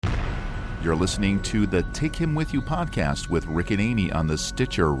You're listening to the Take Him With You podcast with Rick and Amy on the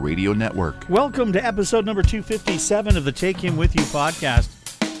Stitcher Radio Network. Welcome to episode number 257 of the Take Him With You podcast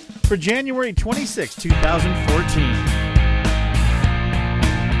for January 26, 2014.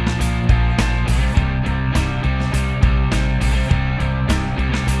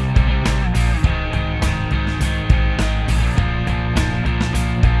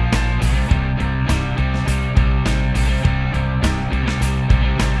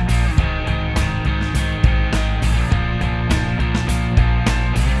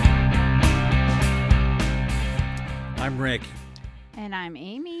 Rick. And I'm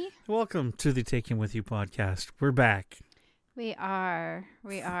Amy. Welcome to the Take Him With You podcast. We're back. We are.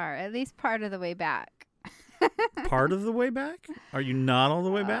 At least part of the way back. Part of the way back? Are you not all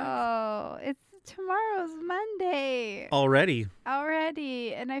the way back? Oh, tomorrow's Monday. Already.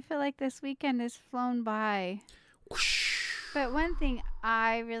 And I feel like this weekend has flown by. Whoosh. But one thing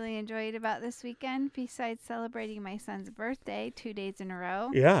I really enjoyed about this weekend, besides celebrating my son's birthday 2 days in a row,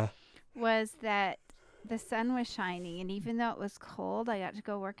 was that the sun was shining, and even though it was cold, I got to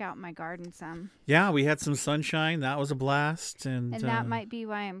go work out in my garden some. Yeah, we had some sunshine. That was a blast. And that might be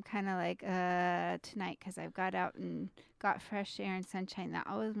why I'm kind of like, tonight, because I've got out and got fresh air and sunshine. That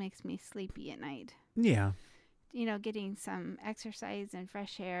always makes me sleepy at night. Yeah. You know, getting some exercise and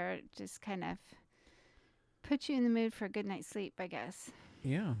fresh air just kind of puts you in the mood for a good night's sleep, I guess.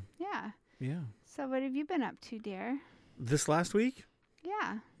 Yeah. Yeah. So what have you been up to, dear? This last week?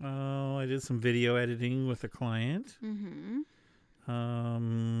 Yeah. Oh, I did some video editing with a client. Mm-hmm.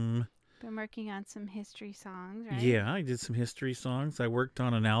 Been working on some history songs, right? Yeah, I did some history songs. I worked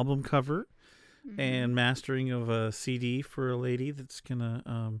on an album cover and mastering of a CD for a lady that's going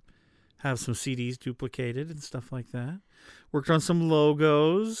to have some CDs duplicated and stuff like that. Worked on some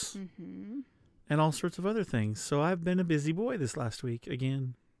logos and all sorts of other things. So I've been a busy boy this last week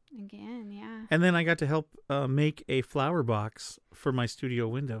again. Yeah. And then I got to help make a flower box for my studio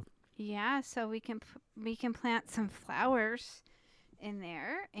window. Yeah, so we can plant some flowers in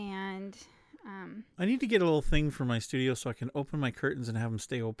there, and I need to get a little thing for my studio so I can open my curtains and have them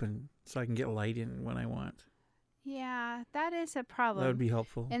stay open so I can get light in when I want. Yeah, that is a problem. That would be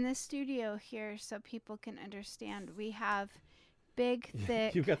helpful. In the studio here, so people can understand, we have big,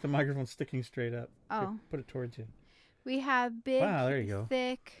 thick... You've got the microphone sticking straight up. Oh. Here, put it towards you. We have big, there you go.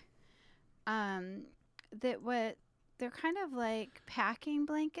 thick, they're kind of like packing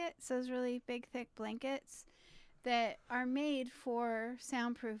blankets, those really big, thick blankets that are made for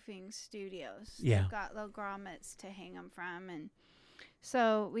soundproofing studios. Yeah. They've got little grommets to hang them from. And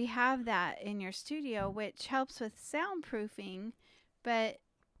so we have that in your studio, which helps with soundproofing, but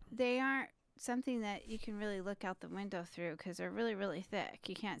they aren't something that you can really look out the window through because they're really, really thick.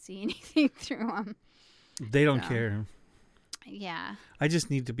 You can't see anything through them. They don't care. Yeah. I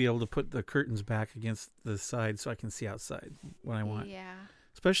just need to be able to put the curtains back against the side so I can see outside when I want. Yeah.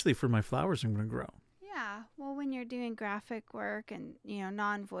 Especially for my flowers I'm going to grow. Yeah. Well, when you're doing graphic work and,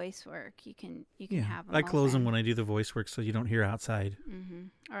 non-voice work, you can have them I close them open. when I do the voice work so you don't hear outside.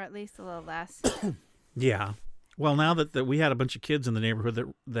 Mm-hmm. Or at least a little less. Yeah. Well, now that we had a bunch of kids in the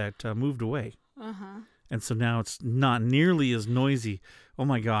neighborhood that moved away. Uh-huh. And so now it's not nearly as noisy. Oh,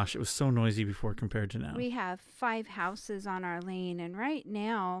 my gosh. It was so noisy before compared to now. We have 5 houses on our lane, and right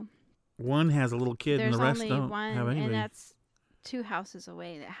now one has a little kid and the rest there's don't only one, have anybody. and that's 2 houses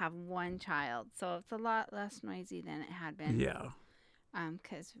away that have one child. So it's a lot less noisy than it had been. Yeah.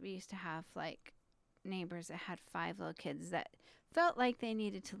 Because we used to have, neighbors that had 5 little kids that felt like they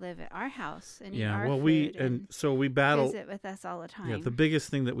needed to live at our house and eat our food so we battle visit with us all the time. Yeah, the biggest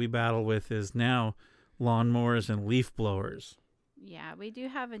thing that we battle with is now lawnmowers and leaf blowers. Yeah, we do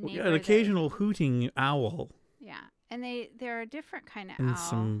have a We neighbor. got an occasional hooting owl. Yeah, and they're a different kind of And owl.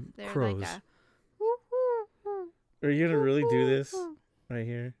 some They're crows. like a woo, woo, woo, Are you gonna really do this woo. right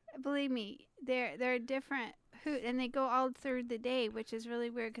here? Believe me, they're a different hoot, and they go all through the day, which is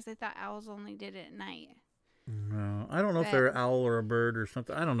really weird because I thought owls only did it at night. No, I don't know if But they're an owl or a bird or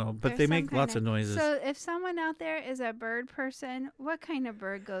something. I don't know, but There's they some make lots of kinda- noises. So if someone out there is a bird person, what kind of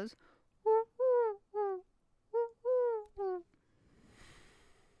bird goes woo, woo, woo, woo, woo, woo?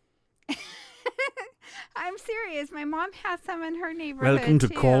 I'm serious. My mom has some in her neighborhood. Welcome to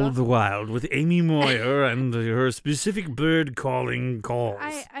too. Call of the Wild with Amy Moyer and her specific bird calling calls.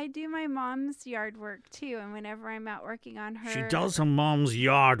 I do my mom's yard work too, and whenever I'm out working on her, She does her mom's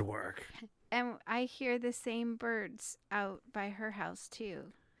yard work. and I hear the same birds out by her house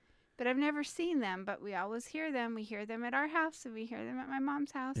too. But I've never seen them, but we always hear them. We hear them at our house, and we hear them at my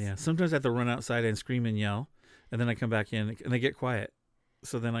mom's house. Yeah, sometimes I have to run outside and scream and yell, and then I come back in and they get quiet.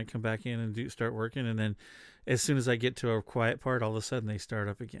 So then I come back in and start working, and then as soon as I get to a quiet part, all of a sudden they start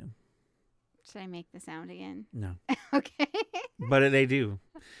up again. Should I make the sound again? No. Okay. But they do.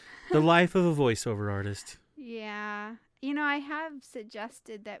 The life of a voiceover artist. Yeah. I have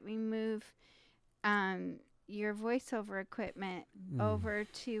suggested that we move your voiceover equipment over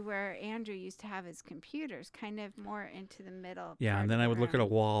to where Andrew used to have his computers, kind of more into the middle. Yeah, part and then of I the would look at a room.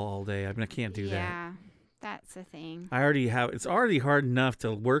 wall all day. I can't do that. Yeah, that's the thing. It's already hard enough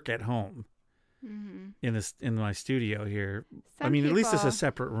to work at home Mm-hmm. in my studio here. At least it's a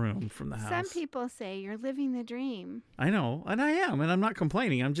separate room from the house. Some people say you're living the dream. I know, and I am, and I'm not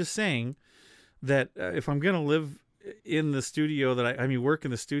complaining. I'm just saying that if I'm going to live in the studio work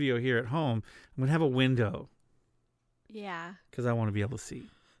in the studio here at home, I'm going to have a window. Yeah. Because I want to be able to see.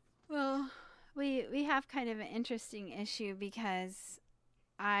 Well, we have kind of an interesting issue because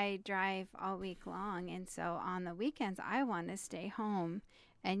I drive all week long, and so on the weekends I want to stay home,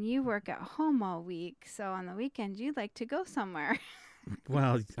 and you work at home all week, so on the weekends you'd like to go somewhere.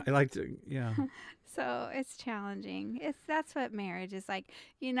 Well, I like to, yeah. So it's challenging. That's what marriage is like.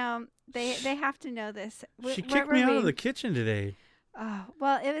 They have to know this. She kicked me out of the kitchen today. Oh,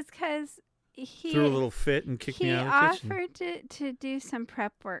 well, it was because he threw a little fit and kicked me out of the kitchen. He offered to do some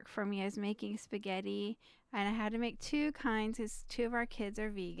prep work for me. I was making spaghetti, and I had to make two kinds because 2 of our kids are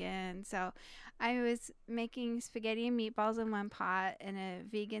vegan. So I was making spaghetti and meatballs in one pot and a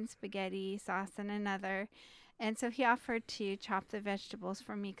vegan spaghetti sauce in another. And so he offered to chop the vegetables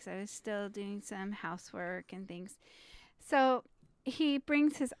for me because I was still doing some housework and things. So he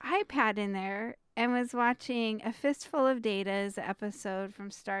brings his iPad in there and was watching A Fistful of Data's episode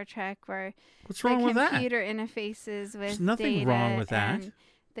from Star Trek where what's wrong with that? The computer interfaces with There's nothing Data wrong with that.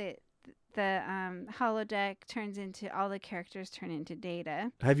 And the holodeck turns into, all the characters turn into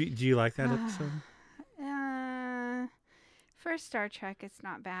Data. Do you like that episode? For Star Trek, it's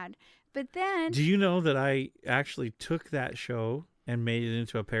not bad. But then... Do you know that I actually took that show and made it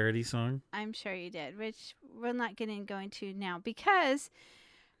into a parody song? I'm sure you did, which we're not going to go into now. Because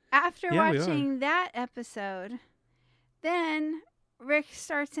after watching that episode, then Rick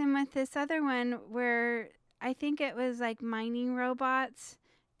starts in with this other one where I think it was like mining robots,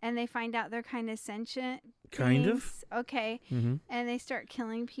 and they find out they're kind of sentient. Kind of? Okay. Mm-hmm. And they start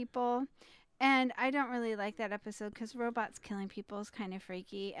killing people. And I don't really like that episode because robots killing people is kind of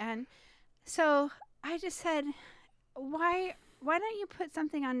freaky. And so I just said, why don't you put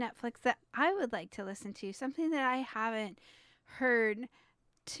something on Netflix that I would like to listen to? Something that I haven't heard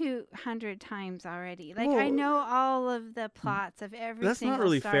 200 times already. Like, I know all of the plots of every That's single not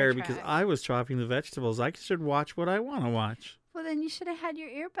really Star fair Trek. because I was chopping the vegetables. I should watch what I want to watch. Well, then you should have had your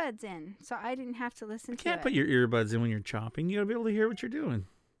earbuds in so I didn't have to listen to it. You can't put your earbuds in when you're chopping. You got to be able to hear what you're doing.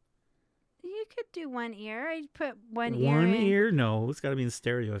 You could do one ear. I'd put one ear One in. ear? No, it's got to be in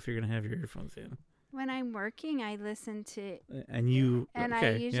stereo if you're going to have your earphones in. When I'm working, I listen to... And you... And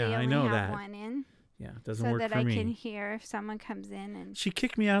okay, I usually yeah, I only know have that. one in. Yeah, it doesn't so work that for I me. can hear if someone comes in. And She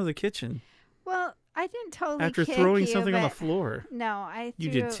kicked me out of the kitchen. Well, I didn't totally after kick throwing you, something on the but floor. No, I threw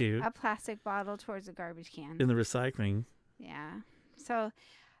You did too. a plastic bottle towards a garbage can. In the recycling. Yeah. So,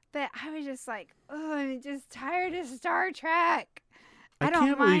 but I was just like, oh, I'm just tired of Star Trek. I don't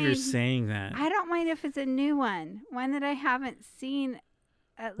can't believe you're mind- saying that. I don't mind if it's a new one that I haven't seen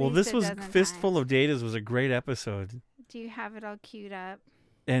at Well, least this a was dozen Fistful times. of Datas was a great episode. Do you have it all queued up?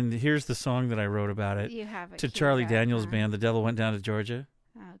 And here's the song that I wrote about it. You have it To queued Charlie up, Daniels huh? Band, The Devil Went Down to Georgia.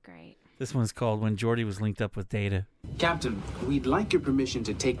 Oh, great. This one's called When Geordi Was Linked Up with Data. Captain, we'd like your permission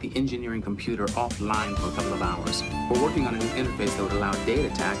to take the engineering computer offline for a couple of hours. We're working on a new interface that would allow data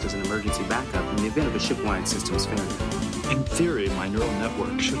to act as an emergency backup in the event of a ship-wide systems failure. In theory, my neural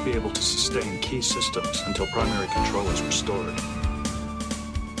network should be able to sustain key systems until primary control is restored.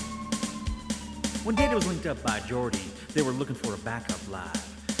 When Data was linked up by Geordi, they were looking for a backup live.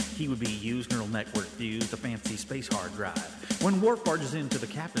 He would be used neural network fused, a fancy space hard drive. When Worf barges into the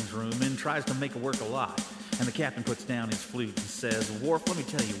captain's room and tries to make it work a lot, and the captain puts down his flute and says, Worf, let me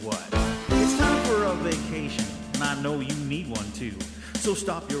tell you what. It's time for a vacation, and I know you need one too. So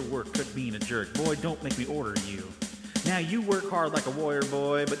stop your work, quit being a jerk. Boy, don't make me order you. Now you work hard like a warrior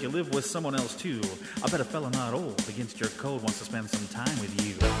boy, but you live with someone else too. I bet a fella not old against your code wants to spend some time with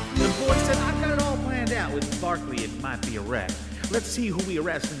you. The boy said, I've got it all planned out. With Barkley, it might be a wreck. Let's see who we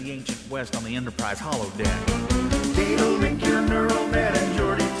arrest in the ancient West on the Enterprise holodeck. Data link your neural net and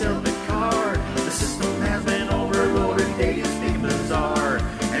Geordi tell Picard. The system has been overloaded, data's thinking bizarre.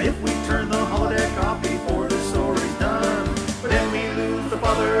 And if we turn the holodeck off before the story's done, then we lose the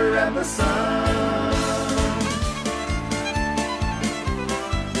father and the son.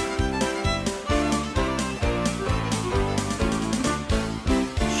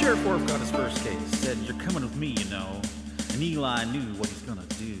 Sheriff Worf got his first case, said, you're coming with me, you know. And Eli knew what he's gonna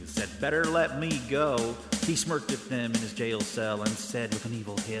do. Said, said, "Better let me go." He smirked at them in his jail cell and said with an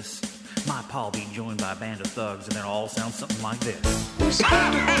evil hiss, "My pa'll be joined by a band of thugs, and they'll all sound something like this."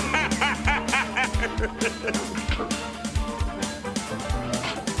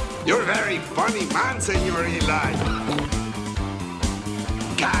 You're a very funny man, Senor Eli.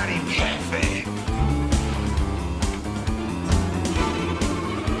 Got him, Jefe.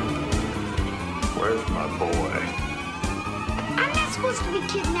 Where's my boy? I'm not supposed to be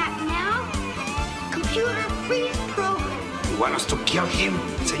kidnapped now. Computer freeze program. You want us to kill him,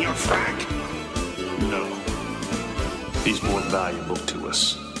 Senor Frank? No. He's more valuable to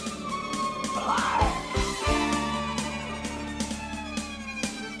us.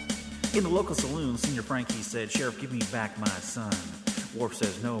 In the local saloon, Senior Frankie said, "Sheriff, give me back my son." Worf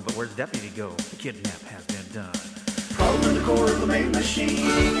says, "No, but where's the deputy go? The kidnap has been done." Problem in the core of the main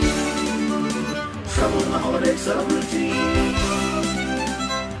machine. Trouble in the holodeck subroutine.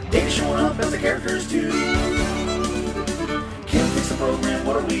 Data showing up as the characters do. Can't fix the program,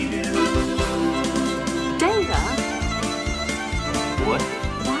 what do we do? Data? What?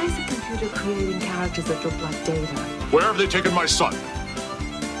 Why is the computer creating characters that look like Data? Where have they taken my son?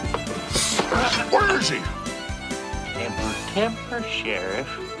 Where is he? Temper, Sheriff.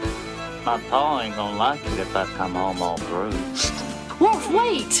 My pa ain't gonna like it if I come home all bruised. Worf,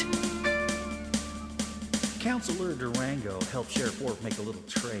 wait! Counselor Durango helped Sheriff Worf make a little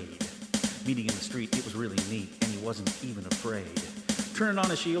trade. Meeting in the street, it was really neat, and he wasn't even afraid. Turning on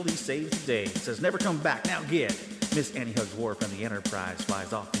his shield, he saves the day. Says, "Never come back, now get." Miss Annie hugs Worf, and the Enterprise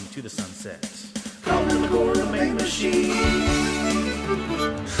flies off into the sunsets. Problem in the core of the main machine.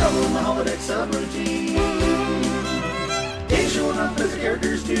 Trouble in the holodeck subroutine. Ain't showing up as the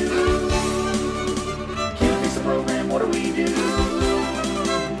characters do. Can't fix the program, what do we do?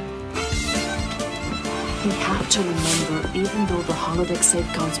 We have to remember, even though the holodeck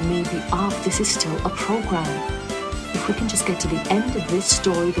safeguards may be off, this is still a program. If we can just get to the end of this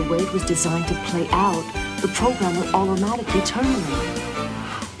story the way it was designed to play out, the program will automatically terminate.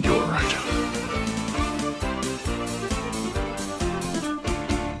 You're right.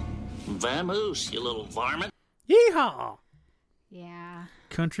 Vamoose, you little varmint. Yeehaw! Yeah.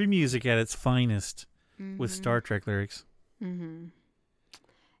 Country music at its finest with Star Trek lyrics. Mm-hmm.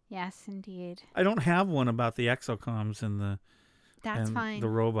 Yes, indeed. I don't have one about the exocoms and the fine. the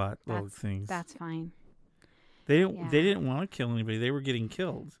robot little things. That's fine. They didn't want to kill anybody. They were getting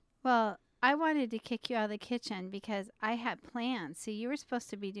killed. Well, I wanted to kick you out of the kitchen because I had plans. So you were supposed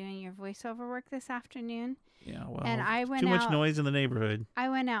to be doing your voiceover work this afternoon. Yeah, well, and I went too much out, noise in the neighborhood. I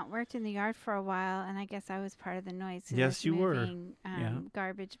went out, worked in the yard for a while, and I guess I was part of the noise. Yes, you were.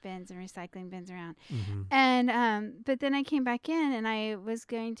 Garbage bins and recycling bins around. Mm-hmm. And but then I came back in, and I was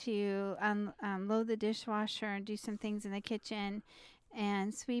going to load the dishwasher and do some things in the kitchen,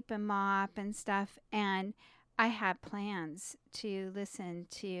 and sweep and mop and stuff. And I had plans to listen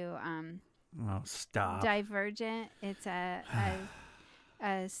to oh, stop. Divergent. It's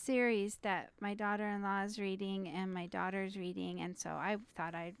a series that my daughter-in-law is reading and my daughter's reading, and so I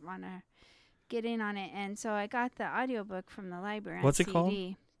thought I'd want to get in on it. And so I got the audiobook from the library. What's on it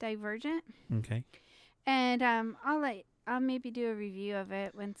called? Divergent. Okay. And I'll maybe do a review of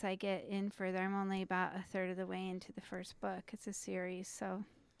it once I get in further. I'm only about a third of the way into the first book. It's a series, so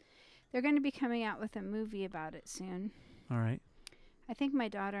they're going to be coming out with a movie about it soon. All right. I think my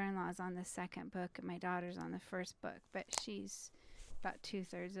daughter-in-law is on the second book and my daughter's on the first book, but she's about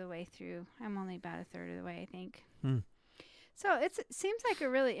 2/3 of the way through. I'm only about a third of the way, I think. So it seems like a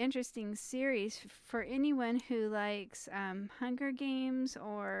really interesting series for anyone who likes Hunger Games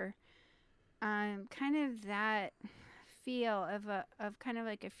or kind of that feel of kind of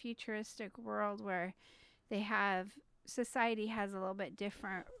like a futuristic world where society has a little bit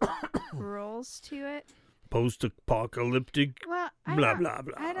different rules to it. Post-apocalyptic. Well, blah blah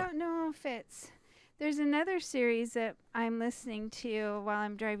blah. I don't know if it's. There's another series that I'm listening to while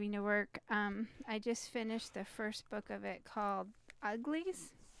I'm driving to work. I just finished the first book of it called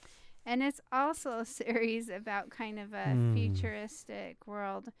Uglies. And it's also a series about kind of a futuristic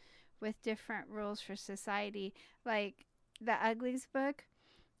world with different rules for society. Like the Uglies book,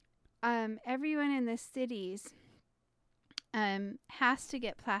 everyone in the cities has to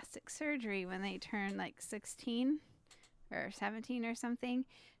get plastic surgery when they turn like 16 or 17 or something.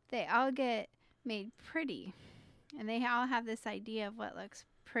 They all get made pretty, and they all have this idea of what looks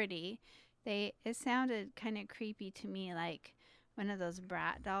pretty. It sounded kind of creepy to me, like one of those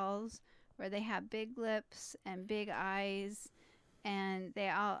brat dolls where they have big lips and big eyes, and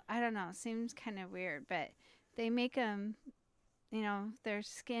they all, I don't know, seems kind of weird, but they make them their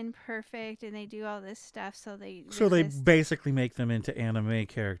skin perfect and they do all this stuff. So they basically make them into anime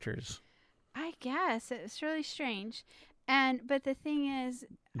characters. I guess it's really strange. But the thing is,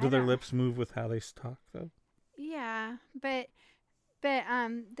 do their lips move with how they talk though? Yeah, but there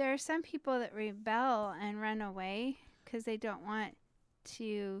are some people that rebel and run away because they don't want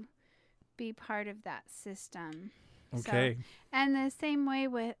to be part of that system. Okay. So, and the same way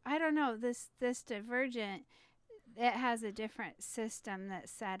with, I don't know, this Divergent, it has a different system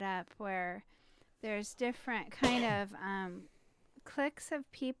that's set up where there's different kind of cliques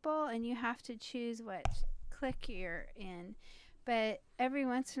of people, and you have to choose what clique you're in. But every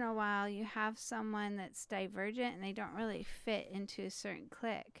once in a while, you have someone that's divergent, and they don't really fit into a certain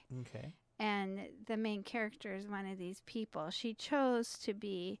clique. Okay. And the main character is one of these people. She chose to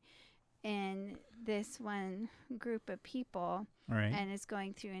be in this one group of people, right, and is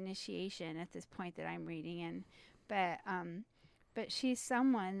going through initiation at this point that I'm reading in. But she's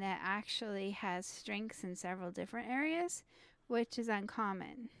someone that actually has strengths in several different areas, which is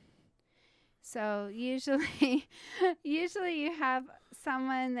uncommon. So usually you have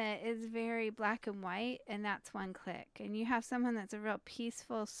someone that is very black and white, and that's one clique. And you have someone that's a real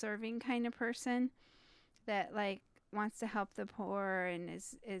peaceful, serving kind of person that like wants to help the poor and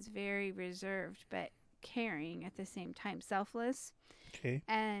is very reserved but caring at the same time, selfless. Okay.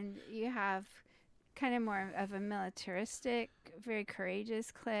 And you have kind of more of a militaristic, very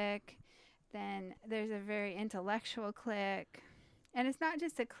courageous clique. Then there's a very intellectual clique. And it's not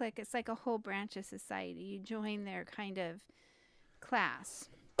just a clique, it's like a whole branch of society. You join their kind of class.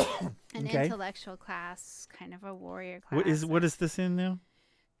 An intellectual class, kind of a warrior class. What is this in now?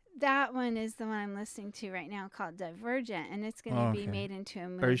 That one is the one I'm listening to right now called Divergent, and it's going to be made into a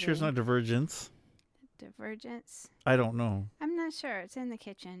movie. Are you sure it's not Divergence? Divergence? I don't know. I'm not sure. It's in the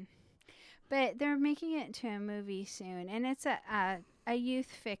kitchen. But they're making it into a movie soon, and it's a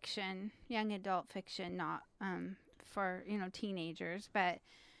youth fiction, young adult fiction, not for teenagers, but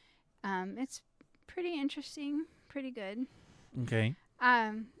it's pretty interesting, pretty good. Okay.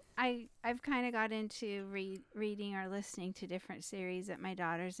 I've kind of got into reading or listening to different series that my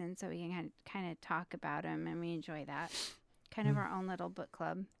daughter's in, so we can kind of talk about them, and we enjoy that. Kind of our own little book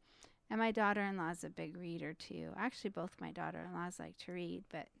club. And my daughter-in-law's a big reader too. Actually, both my daughter-in-laws like to read,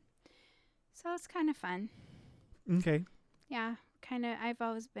 but so it's kind of fun. Okay. Yeah, kind of. I've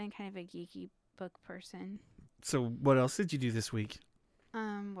always been kind of a geeky book person. So what else did you do this week?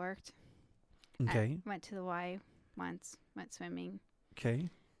 Worked. Okay. I went to the Y once. Went swimming. Okay.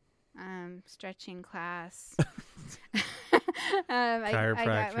 Stretching class. Chiropractor.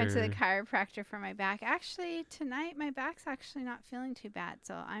 I went to the chiropractor for my back. Actually, tonight my back's actually not feeling too bad,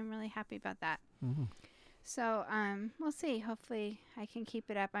 so I'm really happy about that. Mm-hmm. So we'll see. Hopefully I can keep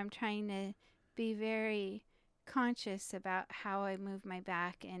it up. I'm trying to be very conscious about how I move my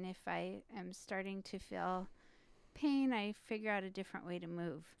back, and if I am starting to feel pain, I figure out a different way to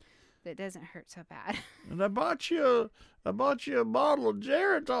move that doesn't hurt so bad. And I bought you a bottle of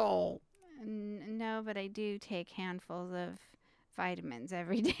Geritol. No, but I do take handfuls of vitamins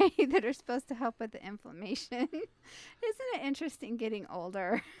every day that are supposed to help with the inflammation. Isn't it interesting getting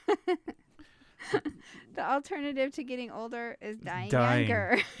older? The alternative to getting older is dying.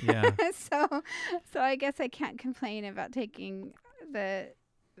 Younger. Yeah. So I guess I can't complain about taking the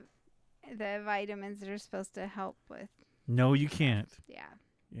vitamins that are supposed to help with. No, you can't.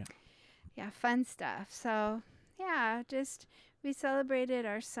 Yeah, fun stuff. So, yeah, we celebrated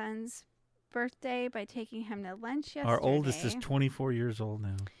our son's birthday by taking him to lunch yesterday. Our oldest is 24 years old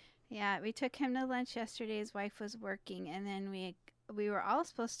now. Yeah, we took him to lunch yesterday. His wife was working, and then we were all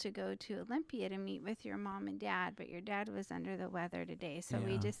supposed to go to Olympia to meet with your mom and dad, but your dad was under the weather today, so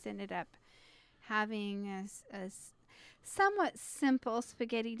we just ended up having a somewhat simple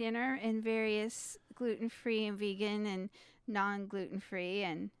spaghetti dinner in various gluten-free and vegan and non-gluten-free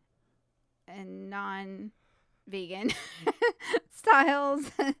and non-vegan styles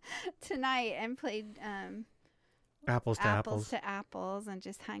tonight, and played apples to apples and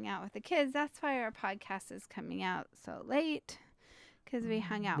just hung out with the kids. That's why our podcast is coming out so late, because we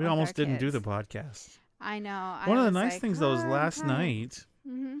hung out with our kids. We almost didn't do the podcast. I know. One of the nice things though is last night,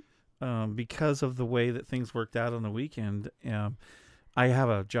 mm-hmm. Because of the way that things worked out on the weekend, I have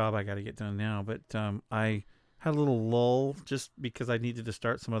a job I got to get done now, but I had a little lull just because I needed to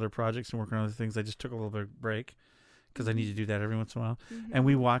start some other projects and work on other things. I just took a little bit of break because I need to do that every once in a while. Mm-hmm. And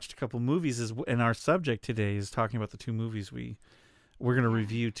we watched a couple movies, and our subject today is talking about the two movies we're going to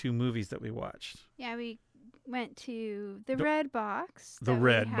review two movies that we watched. Yeah, we went to the red box. The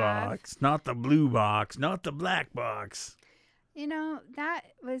red box, not the blue box, not the black box. You know, that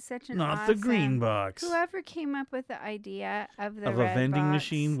was such an Not awesome, the green box. Whoever came up with the idea of the Of red a vending box,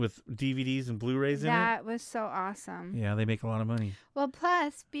 machine with DVDs and Blu-rays in it. that was so awesome. Yeah, they make a lot of money. Well,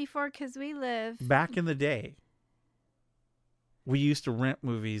 plus, because we live... Back in the day, we used to rent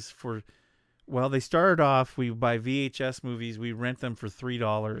movies for... Well, they started off, we buy VHS movies, we rent them for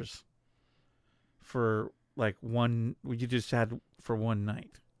 $3 for like one... You just had for one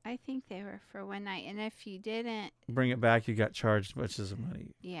night. I think they were for one night. And if you didn't... Bring it back, you got charged much as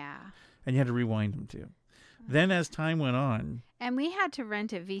money. Yeah. And you had to rewind them too. Then as time went on... And we had to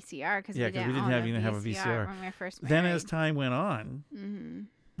rent a VCR because we didn't have a VCR when we were first married. Then as time went on,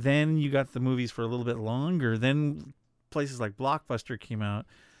 then you got the movies for a little bit longer. Then places like Blockbuster came out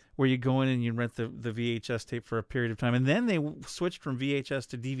where you go in and you rent the VHS tape for a period of time. And then they switched from VHS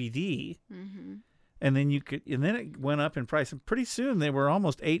to DVD. And then it went up in price. And pretty soon they were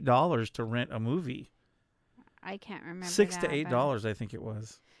almost $8 to rent a movie. I can't remember. $6 to $8, I think it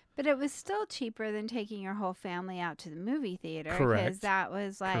was. But it was still cheaper than taking your whole family out to the movie theater. Correct. Because that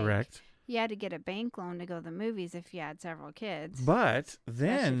was like... Correct. You had to get a bank loan to go to the movies if you had several kids. But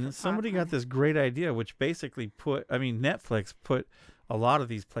then somebody got this great idea, which basically Netflix put a lot of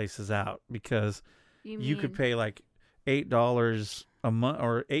these places out because you could pay like $8 a month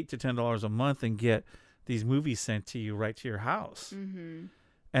or $8 to $10 a month and get these movies sent to you right to your house. And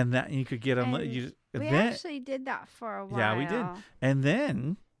that you could get them. We actually did that for a while. Yeah, we did. And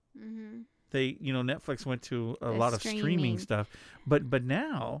then they, Netflix went to a lot of streaming stuff. But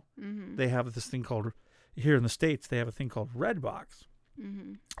now they have this thing called, here in the States, they have a thing called Redbox.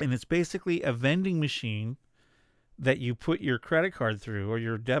 And it's basically a vending machine that you put your credit card through or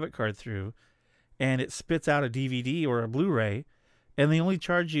your debit card through, and it spits out a DVD or a Blu-ray, and they only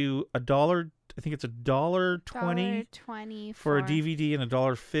charge you $1. I think it's $1.20 for a DVD and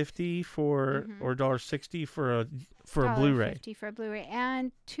 $1.50 for or $1.60 for a Blu-ray. $1.50 for a Blu-ray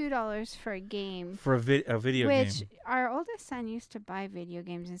and $2 for a game. For a video game. Which our oldest son used to buy video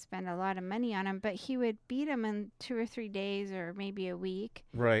games and spend a lot of money on them, but he would beat them in 2 or 3 days or maybe a week.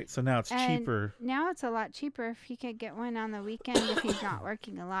 Right. So now it's cheaper. Now it's a lot cheaper if he could get one on the weekend if he's not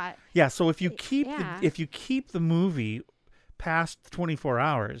working a lot. Yeah. So if you keep the movie past 24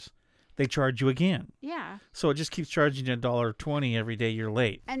 hours, they charge you again. Yeah. So it just keeps charging you $1.20 every day you're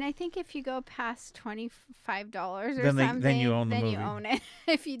late. And I think if you go past $25 or something, then you own the movie. You own it.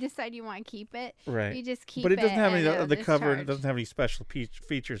 If you decide you want to keep it, right? You just keep it. But it doesn't have any the cover. It doesn't have any special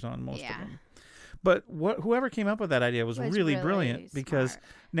features on most of them. But whoever came up with that idea was really brilliant smart. because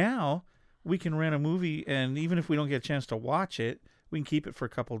now we can rent a movie, and even if we don't get a chance to watch it, we can keep it for a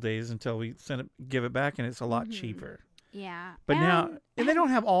couple of days until we give it back, and it's a lot cheaper. Yeah. But and they don't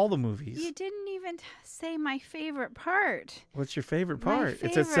have all the movies. You didn't even say my favorite part. What's your favorite part?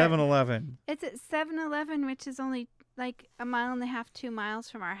 It's at 7-Eleven. It's at 7-Eleven, which is only like 1.5 miles, 2 miles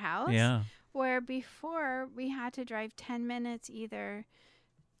from our house. Yeah. Where before we had to drive 10 minutes either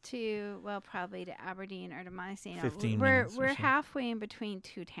to, probably to Aberdeen or to Montesano. 15 minutes. We're halfway in between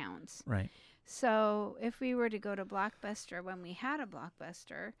two towns. Right. So if we were to go to Blockbuster when we had a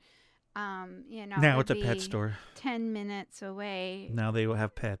Blockbuster, now it's a pet store. 10 minutes away. Now they will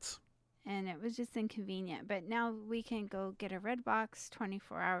have pets. And it was just inconvenient. But now we can go get a Redbox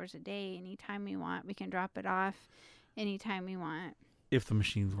 24 hours a day, anytime we want. We can drop it off anytime we want. If the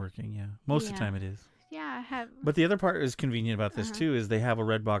machine's working, yeah. Most of the time it is. Yeah. But the other part is convenient about this, too, is they have a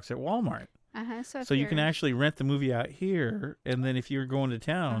Redbox at Walmart. So you can actually rent the movie out here, and then if you're going to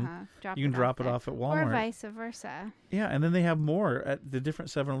town, you can drop it off at Walmart. Or vice versa. Yeah, and then they have more at the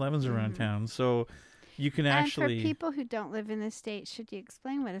different 7-Elevens around town. So you can actually... And for people who don't live in the States, should you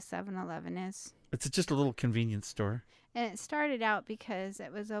explain what a 7-Eleven is? It's just a little convenience store. And it started out because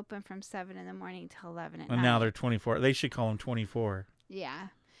it was open from 7 in the morning till 11 at night. And now they're 24. They should call them 24. Yeah.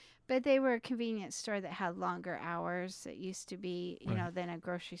 But they were a convenience store that had longer hours. It used to be, than a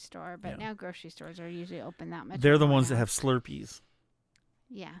grocery store. But now grocery stores are usually open that much. They're the ones that have Slurpees.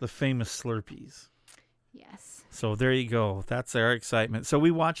 Yeah. The famous Slurpees. Yes. So there you go. That's our excitement. So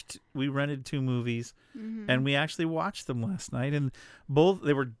we rented 2 movies, and we actually watched them last night. And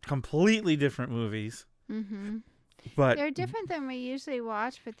they were completely different movies. But they're different than we usually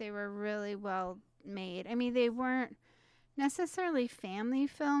watch, but they were really well made. I mean, they weren't necessarily family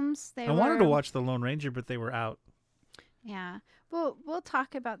films. I wanted to watch The Lone Ranger, but they were out. Yeah. Well, we'll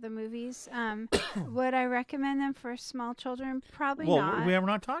talk about the movies. Would I recommend them for small children? Probably not. We're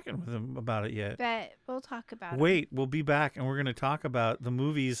not talking with them about it yet. But we'll talk about it. Wait, we'll be back, and we're going to talk about the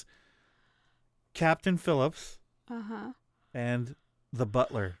movies Captain Phillips and The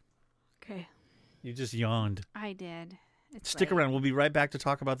Butler. Okay. You just yawned. I did. Stick around. We'll be right back to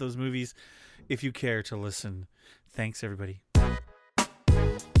talk about those movies if you care to listen. Thanks, everybody.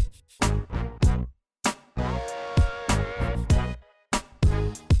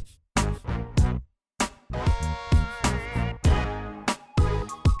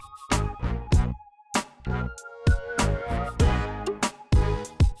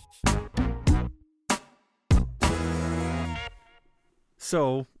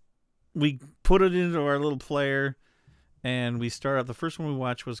 So we put it into our little player, and we start out. The first one we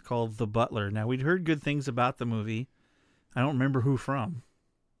watched was called The Butler. Now, we'd heard good things about the movie. I don't remember who from.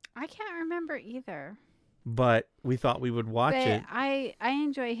 I can't remember either. But we thought we would watch it. I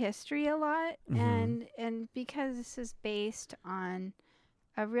enjoy history a lot, Mhm. and because this is based on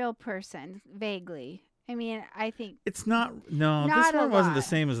a real person, vaguely. I mean, I think It's not. No, Not this a one wasn't the lot.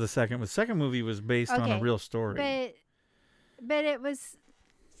 same as the second. The second movie was based on a real story. But it was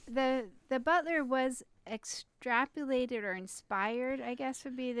the Butler was extrapolated or inspired, I guess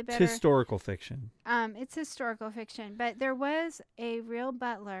would be the It's better. historical fiction. It's historical fiction, but there was a real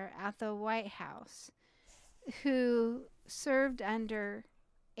butler at the White House who served under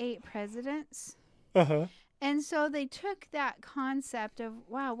 8 presidents. Uh-huh. And so they took that concept of,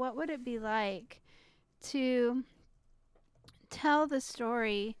 wow, what would it be like to tell the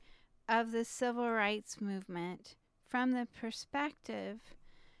story of the civil rights movement from the perspective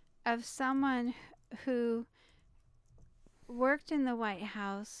of someone who worked in the White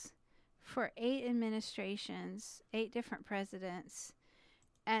House for 8 administrations, 8 different presidents,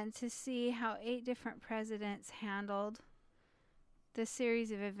 and to see how 8 different presidents handled the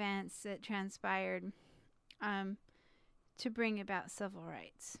series of events that transpired to bring about civil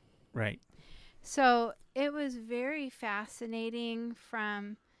rights. Right. So it was very fascinating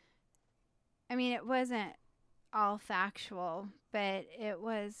it wasn't all factual, but it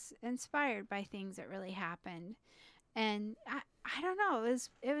was inspired by things that really happened. And I don't know,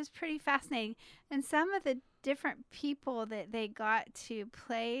 it was pretty fascinating. And some of the different people that they got to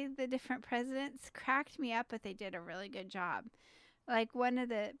play the different presidents cracked me up, but they did a really good job. Like one of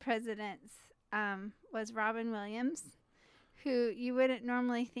the presidents was Robin Williams, who you wouldn't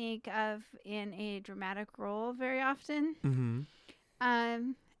normally think of in a dramatic role very often. Mm-hmm.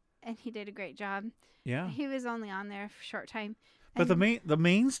 And he did a great job. Yeah. He was only on there for a short time. But the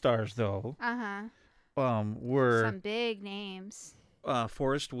main stars though, were some big names.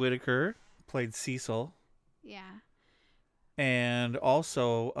 Forrest Whitaker played Cecil. Yeah. And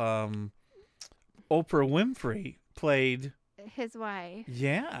also Oprah Winfrey played his wife.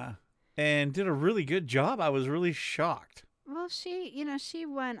 Yeah. And did a really good job. I was really shocked. Well, she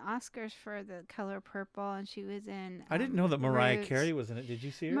won Oscars for The Color Purple, and she was in. I didn't know that Mariah Roots. Carey was in it. Did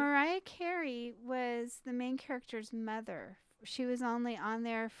you see her? Mariah Carey was the main character's mother. She was only on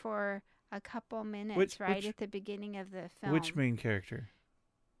there for a couple minutes, at the beginning of the film. Which main character?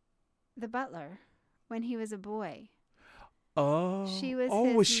 The butler, when he was a boy. Oh. She was.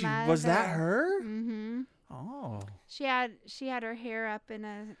 Was mother. Was that her? Mm-hmm. Oh. She had her hair up in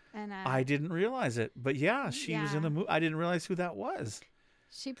a. I didn't realize it, but she was in the movie. I didn't realize who that was.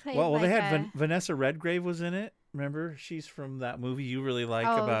 She played. Well, they had Vanessa Redgrave was in it. Remember, she's from that movie you really liked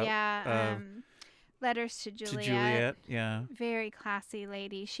about. Letters to Juliet. To Juliet, yeah. Very classy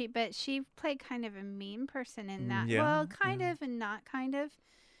lady. She played kind of a mean person in that. Yeah, well, kind of and not kind of.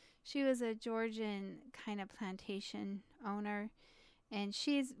 She was a Georgian kind of plantation owner. And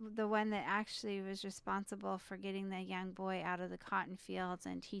she's the one that actually was responsible for getting the young boy out of the cotton fields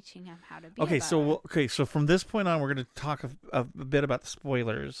and teaching him how to be. So from this point on, we're going to talk a bit about the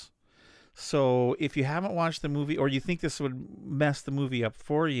spoilers. So if you haven't watched the movie, or you think this would mess the movie up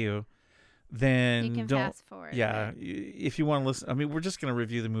for you, then you can don't. Fast forward. Yeah, if you want to listen. I mean, we're just going to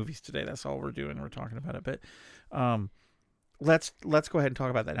review the movies today. That's all we're doing. We're talking about it, but let's go ahead and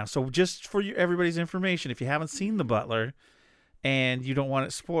talk about that now. So just for everybody's information, if you haven't seen The Butler and you don't want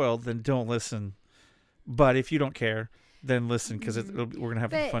it spoiled, then don't listen. But if you don't care, then listen, because we're going to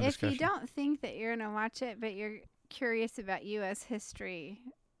have a fun discussion. But if you don't think that you're going to watch it, but you're curious about U.S. history,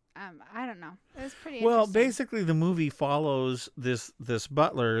 I don't know. It was pretty interesting. Basically, the movie follows this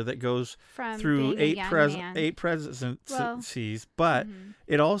butler that goes through eight presidencies, but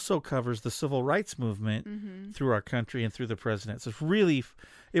it also covers the civil rights movement through our country and through the presidents.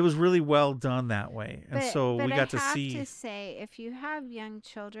 It was really well done that way, and we got to see. I have to say, if you have young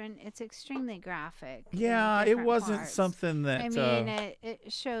children, it's extremely graphic. Yeah, it wasn't something that. I mean,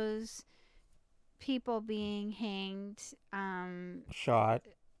 it shows people being hanged, shot.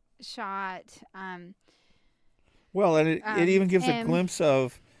 Well, and it even gives a glimpse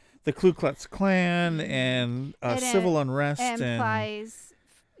of the Ku Klux Klan and civil unrest implies,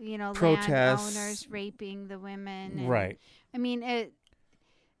 protests, landowners raping the women. Right. I mean, it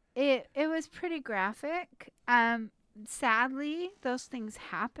was pretty graphic. sadly, those things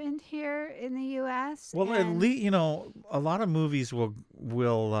happened here in the U.S. Well, at least, a lot of movies will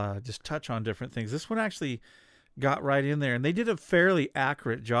just touch on different things. This one actually got right in there, and they did a fairly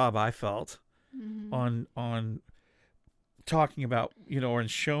accurate job, I felt, on talking about, or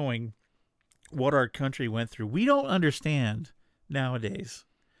showing what our country went through. We don't understand nowadays,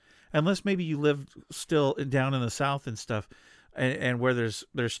 unless maybe you live still down in the South and stuff, and where there's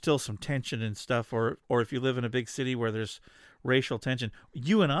still some tension and stuff, or if you live in a big city where there's racial tension.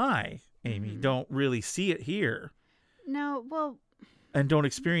 You and I, Amy, don't really see it here. No, well, and don't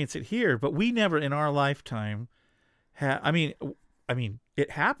experience it here. But we never in our lifetime I mean,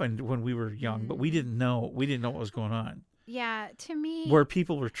 it happened when we were young, but we didn't know what was going on. Yeah, to me, where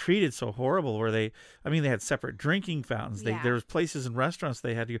people were treated so horrible, where they had separate drinking fountains. There was places in restaurants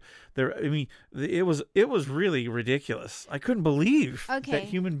they had to go there. I mean, it was really ridiculous. I couldn't believe that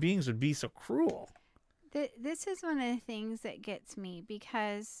human beings would be so cruel. This is one of the things that gets me,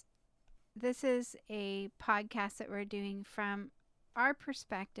 because this is a podcast that we're doing from our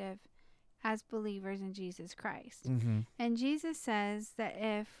perspective as believers in Jesus Christ. And Jesus says that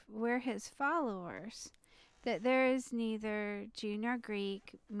if we're his followers, that there is neither Jew nor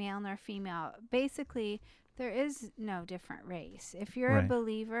Greek, male nor female. Basically, there is no different race. If you're a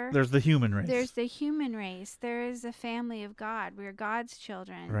believer, there's the human race. There's the human race. There is a family of God. We're God's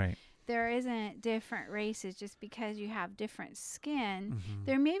children. Right. There isn't different races just because you have different skin.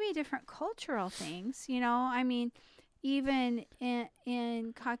 There may be different cultural things, I mean, even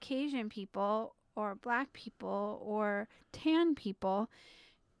in Caucasian people or black people or tan people,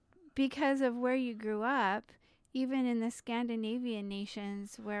 because of where you grew up, even in the Scandinavian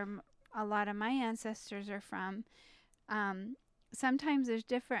nations where a lot of my ancestors are from, sometimes there's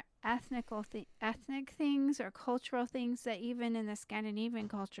different ethnic things or cultural things that even in the Scandinavian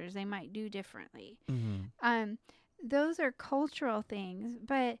cultures they might do differently. Those are cultural things,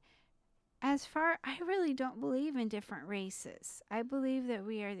 but I really don't believe in different races. I believe that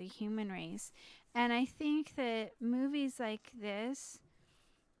we are the human race. And I think that movies like this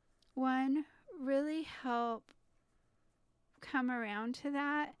one really help come around to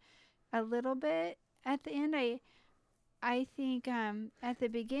that a little bit. At the end, I think at the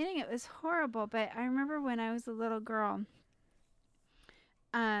beginning it was horrible, but I remember when I was a little girl,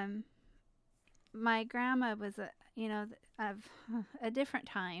 my grandma was of a different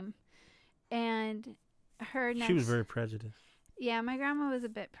time, and she was very prejudiced. Yeah, my grandma was a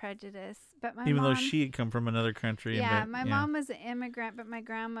bit prejudiced, but even though she had come from another country. Yeah, my mom was an immigrant, but my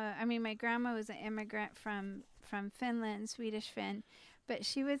grandma was an immigrant from Finland, Swedish Finn, but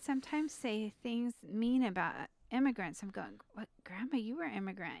she would sometimes say things mean about immigrants. I'm going, what, Grandma, you were an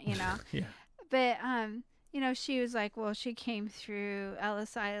immigrant, Yeah. But she was like, well, she came through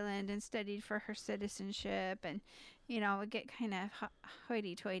Ellis Island and studied for her citizenship, and would get kind of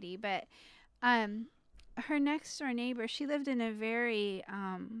hoity-toity, but her next door neighbor, she lived in a very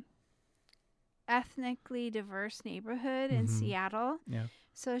ethnically diverse neighborhood in Seattle. Yeah.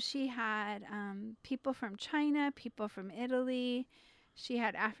 So she had people from China, people from Italy. She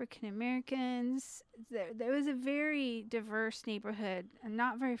had African Americans. There was a very diverse neighborhood,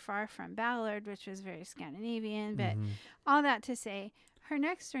 not very far from Ballard, which was very Scandinavian. But all that to say, her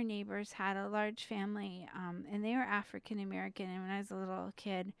next door neighbors had a large family, and they were African American. And when I was a little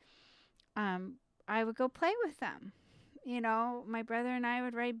kid, I would go play with them. My brother and I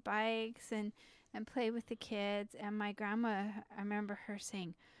would ride bikes and play with the kids. And my grandma, I remember her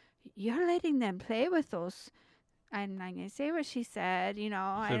saying, "You're letting them play with us." I'm not going to say what she said, It's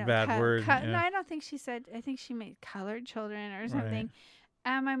a bad word. No, I don't think she said, I think she made colored children or something. Right.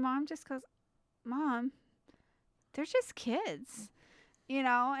 And my mom just goes, "Mom, they're just kids,"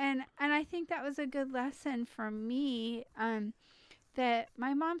 and I think that was a good lesson for me, that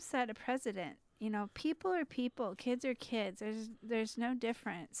my mom set a precedent. People are people, kids are kids. There's no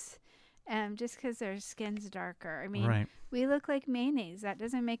difference. Just because their skin's darker. I mean, we look like mayonnaise. That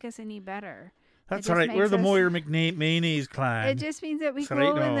doesn't make us any better. That's all right. We're the Moyer McNay clan. It just means that we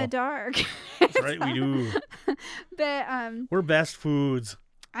glow in the dark. That's right, we do. But we're best foods.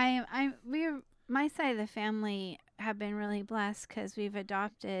 My side of the family have been really blessed because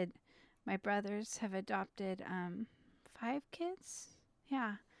my brothers have adopted 5 kids.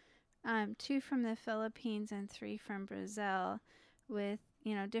 Yeah. 2 from the Philippines and 3 from Brazil, with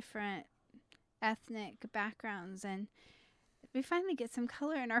different ethnic backgrounds, and we finally get some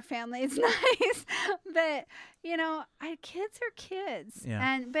color in our family. It's nice. But kids are kids.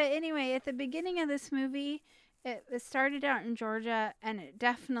 Yeah. But anyway, at the beginning of this movie, it started out in Georgia, and it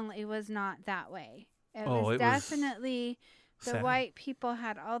definitely was not that way. It was definitely the sad. white people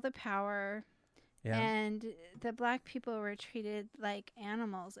had all the power, Yeah. And the black people were treated like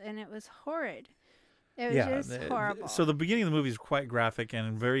animals, and it was horrid. It was just horrible. So the beginning of the movie is quite graphic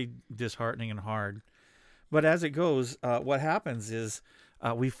and very disheartening and hard. But as it goes, what happens is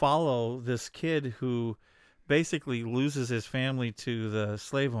we follow this kid who basically loses his family to the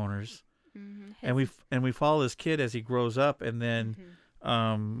slave owners, and we follow this kid as he grows up, and then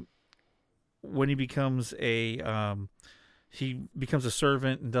when he becomes a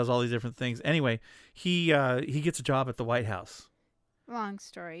servant and does all these different things. Anyway, he gets a job at the White House. Long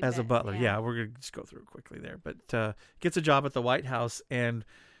story. As a butler. Yeah, we're going to just go through it quickly there. But gets a job at the White House, and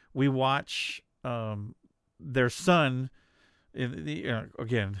we watch their son,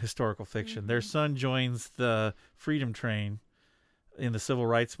 again, historical fiction. Their son joins the Freedom Train in the Civil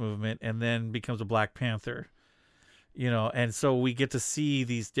Rights Movement and then becomes a Black Panther. And so we get to see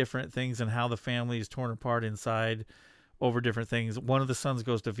these different things and how the family is torn apart inside over different things. One of the sons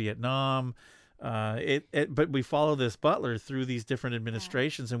goes to Vietnam. But we follow this butler through these different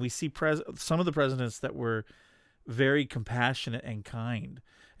administrations, and we see some of the presidents that were very compassionate and kind,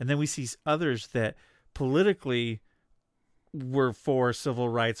 and then we see others that politically were for civil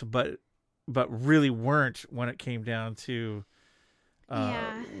rights, but really weren't when it came down to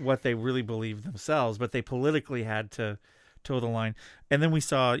what they really believed themselves. But they politically had to toe the line. And then we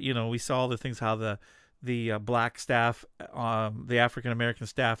saw all the things, how the black staff, the African American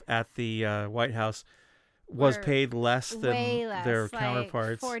staff at the White House was paid less than their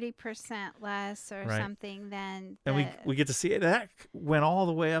counterparts, 40% less or something than. And we get to see it. That went all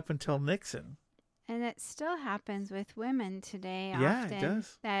the way up until Nixon. And it still happens with women today. Yeah, often, it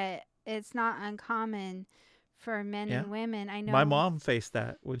does. That it's not uncommon for men and women. I know my mom faced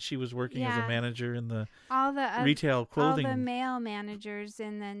that when she was working as a manager in the retail clothing. All the male managers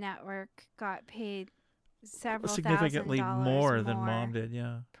in the network got paid significantly $1,000 more than Mom did,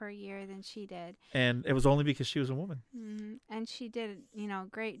 per year than she did. And it was only because she was a woman. And she did,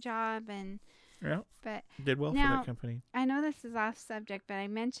 great job, and but did well for that company. I know this is off subject, but I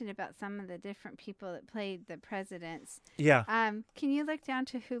mentioned about some of the different people that played the presidents. Yeah. Can you look down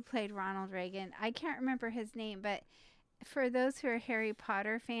to who played Ronald Reagan? I can't remember his name, but for those who are Harry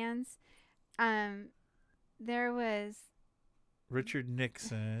Potter fans, there was Richard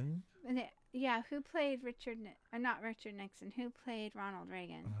Nixon. Yeah, who played not Richard Nixon? Who played Ronald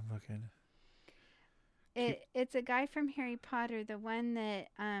Reagan? I'm looking. It's a guy from Harry Potter, the one that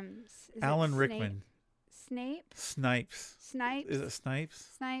Alan Rickman. Snipes. Is it Snipes?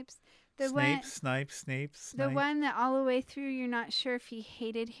 Snipes. Snipes. The one that all the way through you're not sure if he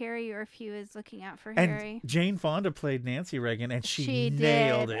hated Harry or if he was looking out for Harry. And Jane Fonda played Nancy Reagan, and she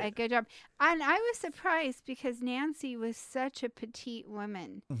nailed did it. A good job. And I was surprised because Nancy was such a petite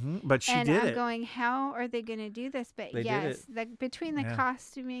woman. But she did it. And I'm going, how are they going to do this? But they yes, between the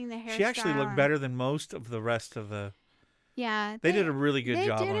costuming, the hairstyle. She actually looked better than most of the rest of the... Yeah. They did a really good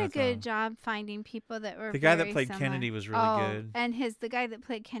job on it. They did a good job finding people that were The guy that very played similar. Kennedy was really good. And the guy that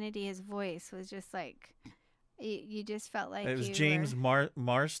played Kennedy, his voice was just like, you just felt like it was James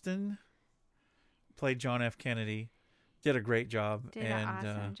Marston, played John F. Kennedy. Did a great job. Did an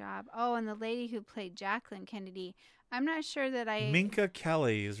awesome job. Oh, and the lady who played Jacqueline Kennedy, I'm not sure that Minka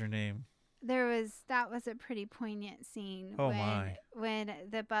Kelly is her name. That was a pretty poignant scene. Oh, when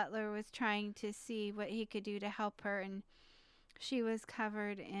the butler was trying to see what he could do to help her, and she was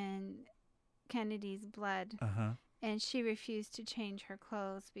covered in Kennedy's blood, and she refused to change her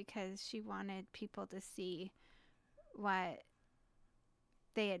clothes because she wanted people to see what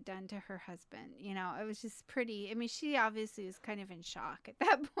they had done to her husband. It was just pretty. I mean, she obviously was kind of in shock at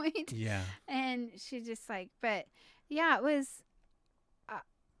that point. Yeah. And she just but yeah, it was,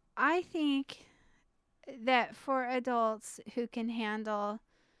 I think that for adults who can handle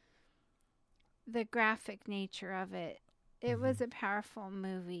the graphic nature of it, it was a powerful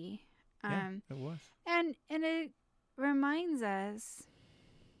movie. Yeah, it was. And it reminds us,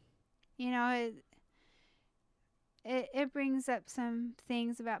 it brings up some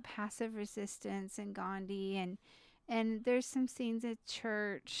things about passive resistance and Gandhi, and there's some scenes at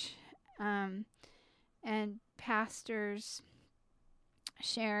church, and pastors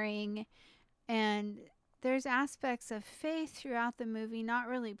sharing, and there's aspects of faith throughout the movie, not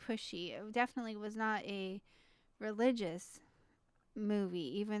really pushy. It definitely was not a religious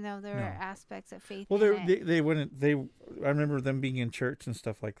movie, even though there are aspects of faith. Well, they wouldn't. I remember them being in church and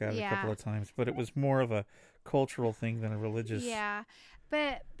stuff like that a couple of times, but it was more of a cultural thing than a religious. Yeah,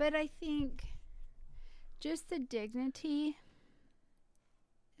 but I think just the dignity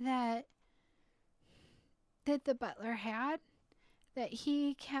that the butler had, that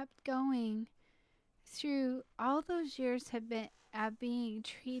he kept going through all those years of being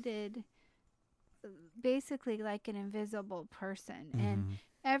treated basically like an invisible person. And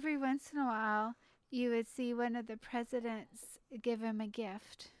every once in a while, you would see one of the presidents give him a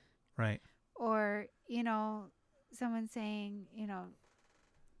gift. Right. Or, someone saying,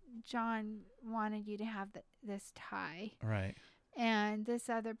 John wanted you to have this tie. Right. And this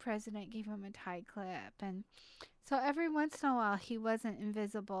other president gave him a tie clip. And so every once in a while, he wasn't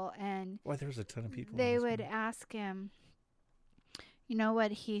invisible. And Boy, there's a ton of people. They would ask him,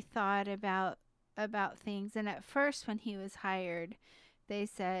 what he thought about things. And at first, when he was hired, they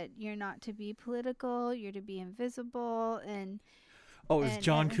said, you're not to be political, you're to be invisible. And it was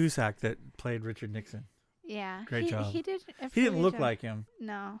John Cusack that played Richard Nixon. Yeah. Great job. He did He didn't look like him.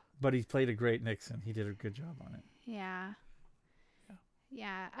 No. But he played a great Nixon. He did a good job on it. Yeah.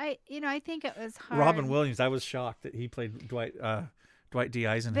 Yeah. I think it was hard. Robin Williams, I was shocked that he played Dwight D.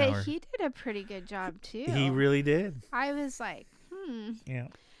 Eisenhower. But he did a pretty good job, too. He really did. I was like, Yeah.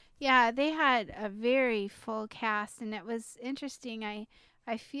 Yeah, they had a very full cast, and it was interesting.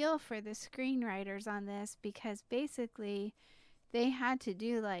 I feel for the screenwriters on this because basically they had to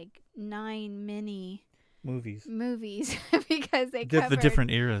do like 9 mini movies because they covered the different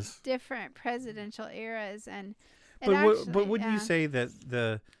eras, different presidential eras, but wouldn't you say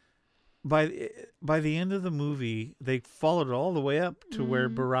that by the end of the movie they followed it all the way up to where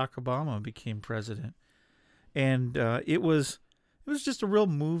Barack Obama became president, and it was just a real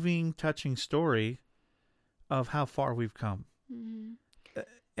moving, touching story of how far we've come.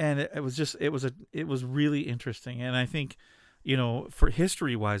 And it was really interesting. And I think, for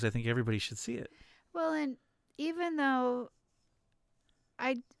history wise, I think everybody should see it. Well, and even though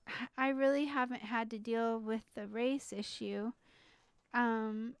I really haven't had to deal with the race issue,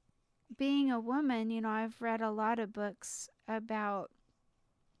 being a woman, I've read a lot of books about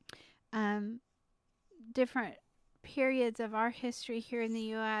different periods of our history here in the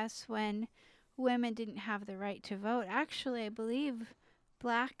U.S. when women didn't have the right to vote. Actually, I believe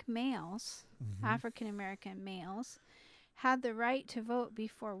black males, African American males, had the right to vote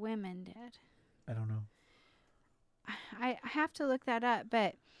before women did. I don't know. I have to look that up,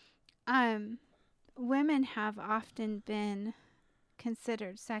 but women have often been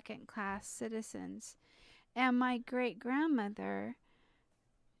considered second-class citizens. And my great-grandmother,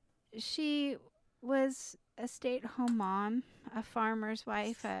 she was a stay-at-home mom, a farmer's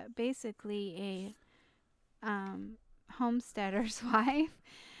wife, basically a homesteader's wife,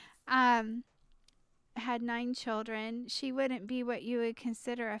 had 9 children. She wouldn't be what you would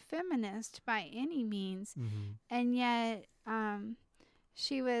consider a feminist by any means. And yet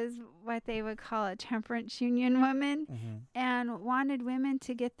she was what they would call a temperance union woman and wanted women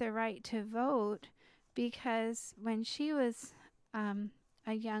to get the right to vote because when she was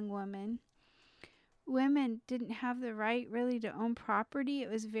a young woman, women didn't have the right really to own property. It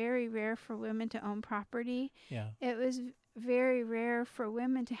was very rare for women to own property. Yeah. It was very rare for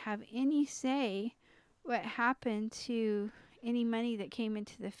women to have any say what happened to any money that came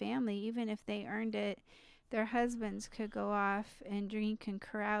into the family. Even if they earned it, their husbands could go off and drink and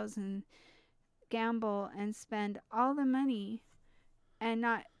carouse and gamble and spend all the money and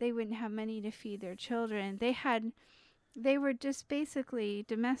they wouldn't have money to feed their children. They were just basically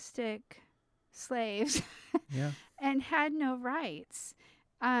domestic slaves and had no rights.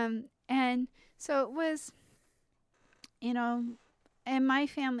 And so it was, in my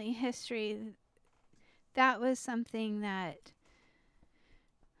family history, that was something that,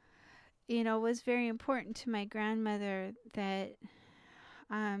 was very important to my grandmother, that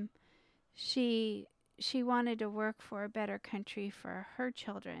she wanted to work for a better country for her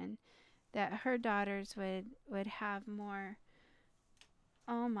children, that her daughters would have more.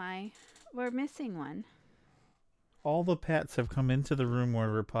 Oh my, we're missing one. All the pets have come into the room where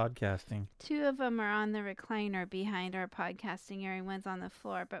we're podcasting. 2 of them are on the recliner behind our podcasting area. One's on the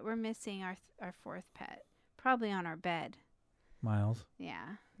floor, but we're missing our 4th pet. Probably on our bed. Miles.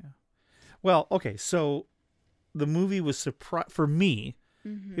 Yeah. Well, okay, so the movie was for me,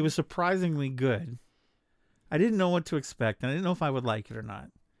 it was surprisingly good. I didn't know what to expect, and I didn't know if I would like it or not.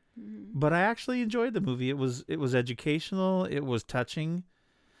 But I actually enjoyed the movie. It was educational, it was touching,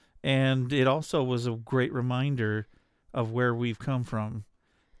 and it also was a great reminder of where we've come from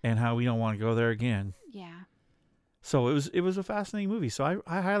and how we don't want to go there again. Yeah. So it was a fascinating movie. So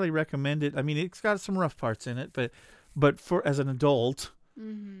I highly recommend it. I mean, it's got some rough parts in it, but for as an adult,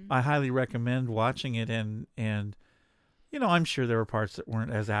 I highly recommend watching it. And I'm sure there were parts that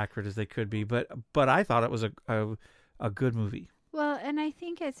weren't as accurate as they could be, but I thought it was a good movie. Well, and I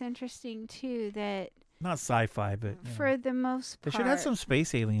think it's interesting too that not sci-fi, but for the most part, they should have some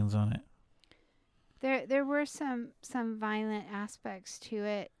space aliens on it. There were some violent aspects to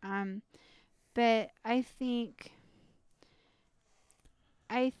it. But I think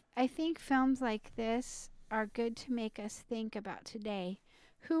I think films like this are good to make us think about today.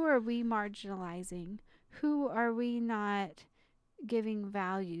 Who are we marginalizing? Who are we not giving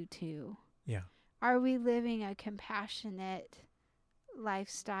value to? Yeah. Are we living a compassionate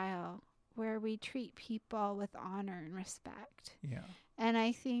lifestyle where we treat people with honor and respect? Yeah. And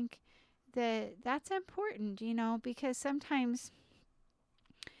I think that that's important, you know, because sometimes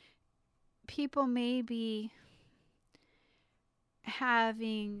people may be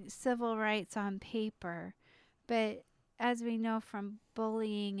having civil rights on paper, but as we know from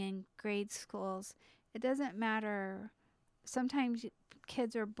bullying in grade schools, it doesn't matter. Sometimes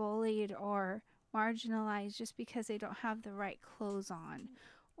kids are bullied or marginalized just because they don't have the right clothes on,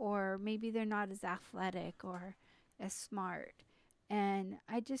 or maybe they're not as athletic or as smart. And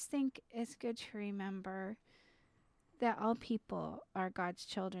I just think it's good to remember that all people are God's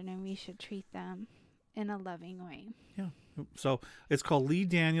children and we should treat them in a loving way. Yeah. So it's called Lee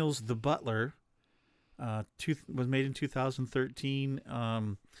Daniels, The Butler. Was made in 2013.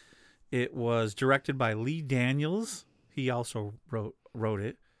 It was directed by Lee Daniels. He also wrote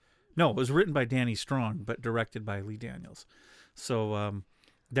it. No, it was written by Danny Strong, but directed by Lee Daniels. So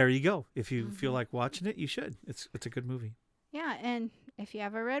there you go. If you feel like watching it, you should. It's a good movie. Yeah, and if you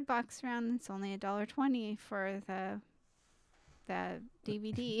have a red box around, it's only $1.20 for the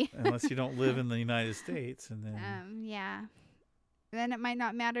DVD. Unless you don't live in the United States, and then yeah, then it might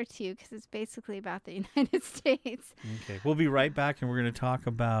not matter to you because it's basically about the United States. Okay, we'll be right back, and we're going to talk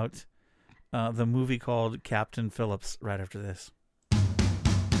about the movie called Captain Phillips right after this.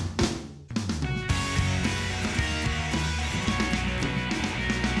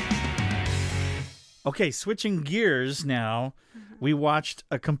 Okay, switching gears now, we watched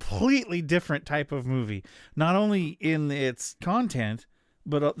a completely different type of movie. Not only in its content,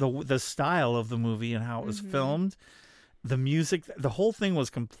 but the style of the movie and how it was filmed, the music, the whole thing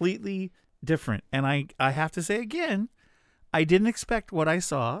was completely different. And I have to say again, I didn't expect what I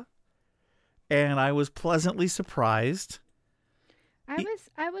saw, and I was pleasantly surprised.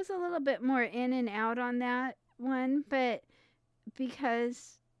 I was a little bit more in and out on that one, but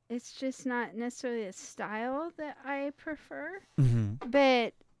because it's just not necessarily a style that I prefer,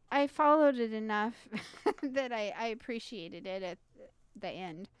 but I followed it enough that I appreciated it at the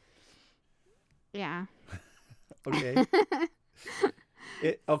end. Yeah. Okay.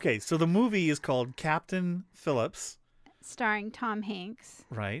 Okay, so the movie is called Captain Phillips. Starring Tom Hanks.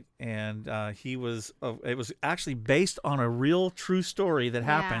 Right, and it was actually based on a real true story that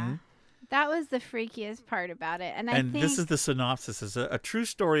happened. That was the freakiest part about it. And I think this is the synopsis. It's a true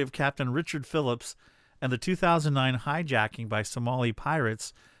story of Captain Richard Phillips and the 2009 hijacking by Somali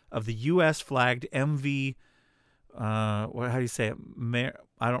pirates of the U.S.-flagged MV, how do you say it?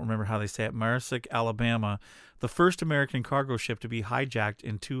 I don't remember how they say it. Marisac, Alabama, the first American cargo ship to be hijacked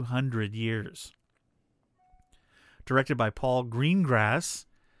in 200 years. Directed by Paul Greengrass,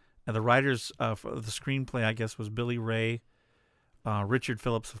 and the writers for the screenplay, I guess, was Billy Ray. Richard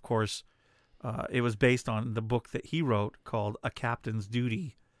Phillips, of course. It was based on the book that he wrote called A Captain's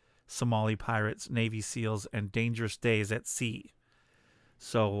Duty, Somali Pirates, Navy SEALs, and Dangerous Days at Sea.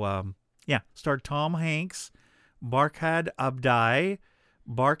 So, starred Tom Hanks, Barkhad Abdi,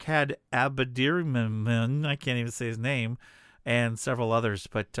 Barkhad Abdirahman, I can't even say his name, and several others.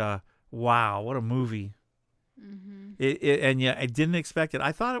 But, wow, what a movie. I didn't expect it.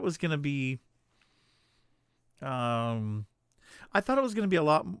 I thought it was going to be... I thought it was going to be a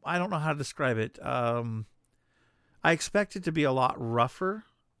lot. I don't know how to describe it. I expected it to be a lot rougher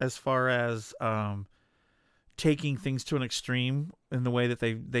as far as taking things to an extreme in the way that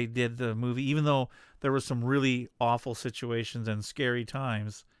they did the movie. Even though there were some really awful situations and scary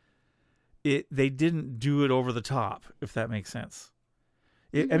times, they didn't do it over the top, if that makes sense.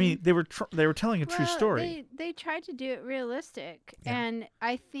 I mean, they were telling a true story. They tried to do it realistic, and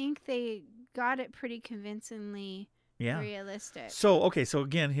I think they got it pretty convincingly. Yeah. Realistic. So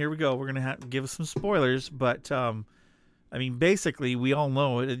again, here we go. We're going to have to give some spoilers, but I mean, basically, we all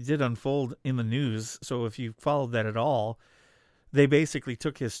know it did unfold in the news. So if you followed that at all, they basically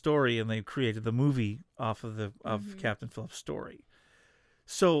took his story and they created the movie off of Captain Phillips' story.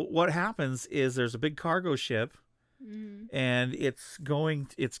 So what happens is there's a big cargo ship, and it's going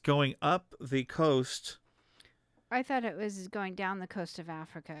up the coast. I thought it was going down the coast of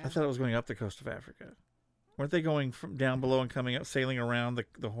Africa. I thought it was going up the coast of Africa. Weren't they going from down below and coming up, sailing around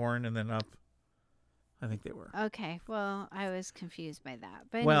the Horn and then up? I think they were. Okay, well, I was confused by that.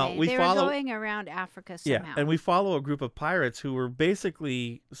 But well, anyway, they were going around Africa somehow. Yeah, and we follow a group of pirates who were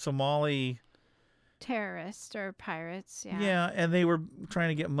basically Somali terrorists or pirates. Yeah. Yeah, and they were trying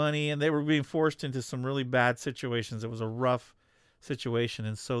to get money, and they were being forced into some really bad situations. It was a rough situation,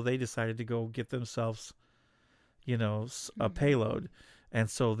 and so they decided to go get themselves, a payload, and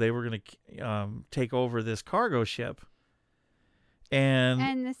so they were going to take over this cargo ship.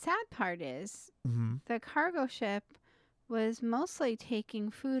 And the sad part is mm-hmm. the cargo ship was mostly taking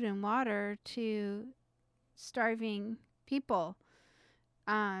food and water to starving people.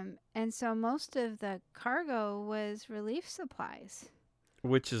 And so most of the cargo was relief supplies.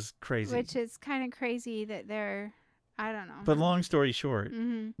 Which is crazy. Which is kind of crazy that they're, I don't know. But long story short,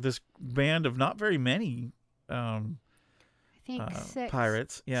 mm-hmm. this band of not very many I think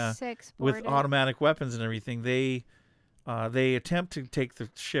pirates, six with automatic weapons and everything, they attempt to take the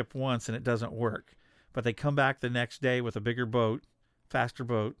ship once and it doesn't work. But they come back the next day with a bigger boat, faster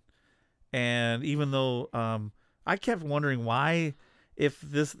boat. And even though I kept wondering why, if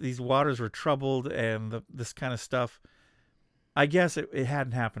these waters were troubled and this kind of stuff, I guess it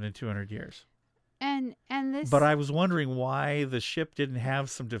hadn't happened in 200 years. And this. But I was wondering why the ship didn't have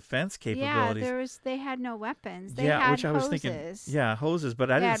some defense capabilities. Yeah, they had no weapons. They had which I was hoses. thinking, hoses,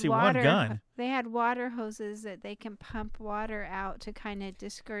 but I didn't see one gun. They had water hoses that they can pump water out to kind of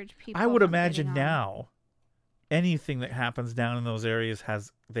discourage people. I would from imagine getting on. now, anything that happens down in those areas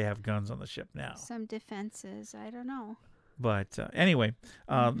they have guns on the ship now. Some defenses, I don't know. But anyway,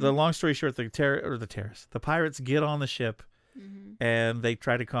 the long story short, the pirates get on the ship, mm-hmm. and they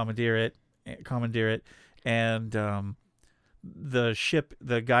try to commandeer it, and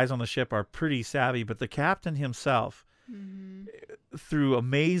the guys on the ship are pretty savvy, but the captain himself, mm-hmm. through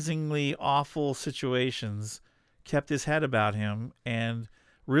amazingly awful situations, kept his head about him and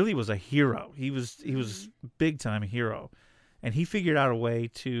really was a hero. He was big time hero, and he figured out a way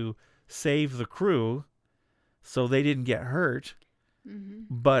to save the crew so they didn't get hurt. Mm-hmm.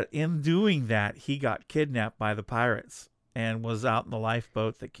 But in doing that, he got kidnapped by the pirates and was out in the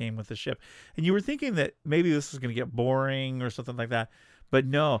lifeboat that came with the ship. And you were thinking that maybe this was going to get boring or something like that. But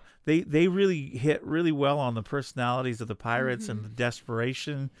no, they really hit really well on the personalities of the pirates, mm-hmm. and the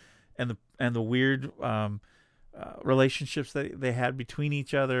desperation and the weird relationships that they had between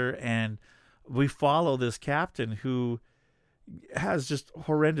each other. And we follow this captain who has just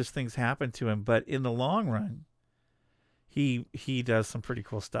horrendous things happen to him, but in the long run, he does some pretty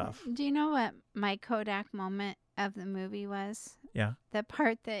cool stuff. Do you know what my Kodak moment of the movie was? Yeah. The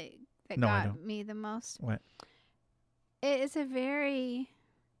part that got me the most. What? It is a very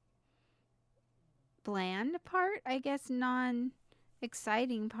bland part, I guess,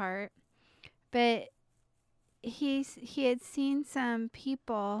 non-exciting part. But he had seen some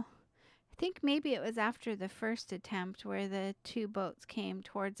people, I think maybe it was after the first attempt where the two boats came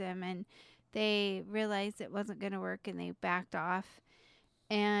towards him and they realized it wasn't going to work and they backed off.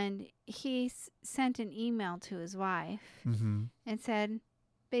 And he sent an email to his wife, mm-hmm. and said,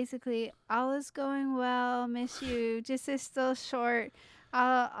 basically, all is going well, miss you, just is still short.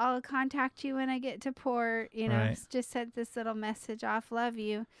 I'll contact you when I get to port. Right. Just sent this little message off, love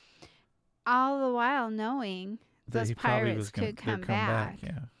you. All the while knowing those pirates could come back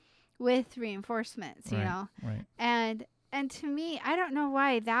with reinforcements, Right. And to me, I don't know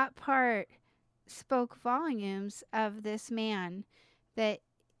why that part spoke volumes of this man, that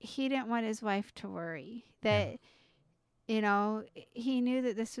he didn't want his wife to worry, that he knew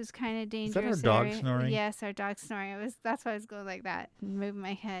that this was kind of dangerous. Is that our dog snoring? Yes, our dog snoring. That's why I was going like that and moving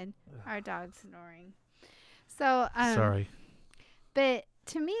my head. Our dog snoring. So sorry. But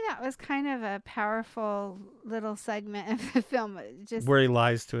to me, that was kind of a powerful little segment of the film. Just where he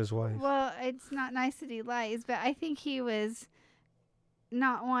lies to his wife. Well, it's not nice that he lies, but I think he was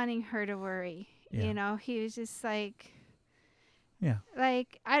not wanting her to worry. Yeah. He was just like, yeah,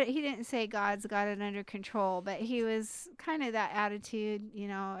 like he didn't say God's got it under control, but he was kind of that attitude.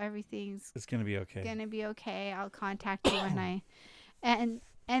 Everything's it's gonna be okay. Gonna be okay. I'll contact you when I, and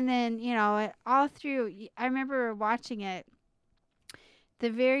then all through. I remember watching it. The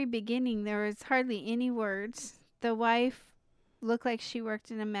very beginning, there was hardly any words. The wife looked like she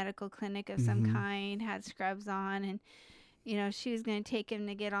worked in a medical clinic of some mm-hmm. kind, had scrubs on, and she was going to take him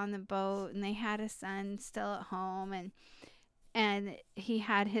to get on the boat, and they had a son still at home, and he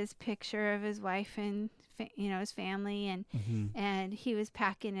had his picture of his wife and his family, and mm-hmm. and he was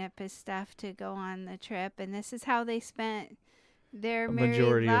packing up his stuff to go on the trip, and this is how they spent their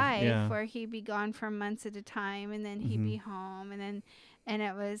married life, where he'd be gone for months at a time, and then he'd mm-hmm. be home, and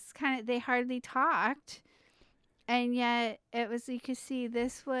it was kind of, they hardly talked, and yet it was, you could see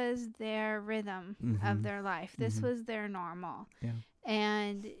this was their rhythm mm-hmm. of their life. This mm-hmm. was their normal. Yeah.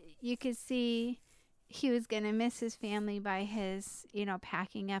 And you could see he was going to miss his family by his,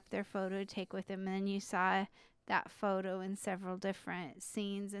 packing up their photo to take with him. And then you saw that photo in several different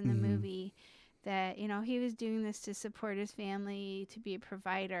scenes in the movie that, he was doing this to support his family, to be a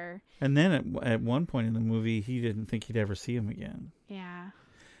provider. And then at one point in the movie, he didn't think he'd ever see him again. Yeah.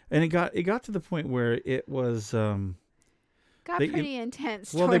 And it got to the point where it was... pretty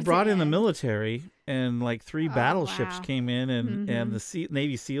intense. Well, they brought in the military, and like 3 battleships came in, and the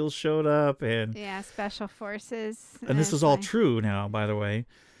Navy SEALs showed up, and special forces. And this is all true now, by the way.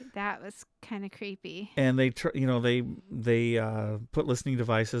 That was kind of creepy. And they put listening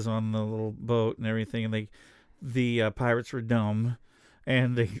devices on the little boat and everything, and the pirates were dumb,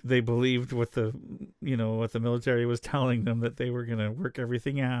 and they believed what the military was telling them, that they were going to work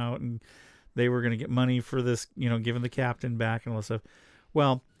everything out, and they were going to get money for this, giving the captain back and all that stuff.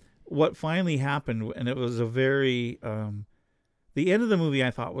 Well, what finally happened, and it was a very, the end of the movie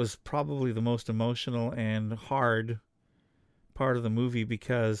I thought was probably the most emotional and hard part of the movie,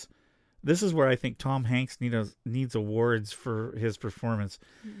 because this is where I think Tom Hanks needs awards for his performance.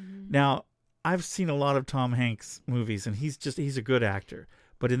 Mm-hmm. Now, I've seen a lot of Tom Hanks movies, and he's a good actor.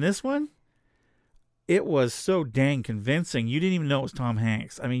 But in this one, it was so dang convincing. You didn't even know it was Tom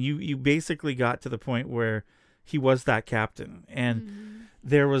Hanks. I mean, you basically got to the point where he was that captain. And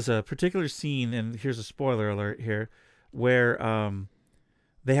there was a particular scene, and here's a spoiler alert here, where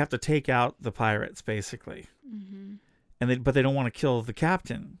they have to take out the pirates, basically. Mm-hmm. But they don't want to kill the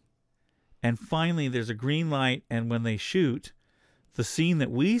captain. And finally, there's a green light, and when they shoot, the scene that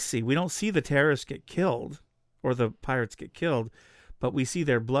we see, we don't see the terrorists get killed, or the pirates get killed, but we see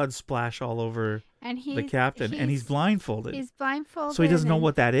their blood splash all over the captain, and he's blindfolded. He's blindfolded. So he doesn't know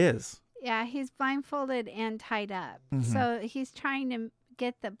what that is. Yeah, he's blindfolded and tied up. Mm-hmm. So he's trying to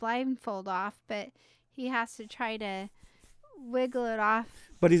get the blindfold off, but he has to try to wiggle it off.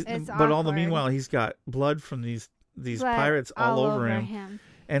 But all the meanwhile, he's got blood from these blood pirates all over him. him.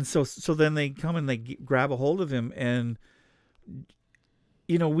 And so then they come and they grab a hold of him, and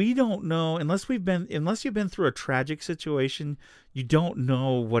we don't know unless you've been through a tragic situation, you don't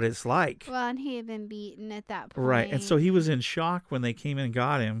know what it's like. Well, and he had been beaten at that point. Right. And so he was in shock when they came and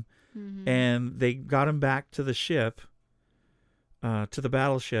got him, and they got him back to the ship, to the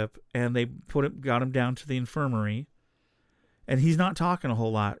battleship, and they got him down to the infirmary, and he's not talking a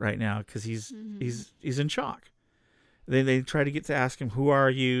whole lot right now because he's in shock. They try to ask him, who are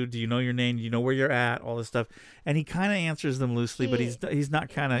you? Do you know your name? Do you know where you're at? All this stuff. And he kind of answers them loosely, but he's not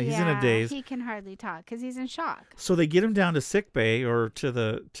he's in a daze. He can hardly talk because he's in shock. So they get him down to sick bay or to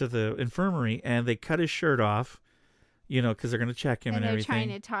the infirmary, and they cut his shirt off, because they're going to check him and everything.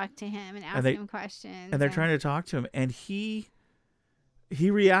 And they're trying to talk to him and ask him questions. And they're trying to talk to him. And he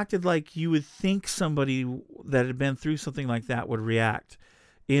reacted like you would think somebody that had been through something like that would react,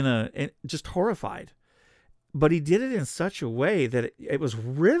 just horrified. But he did it in such a way that it was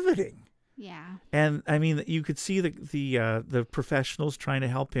riveting. Yeah. And I mean, you could see the professionals trying to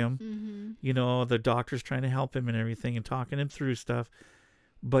help him, the doctors trying to help him and everything and talking him through stuff.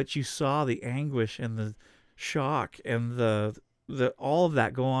 But you saw the anguish and the shock and the all of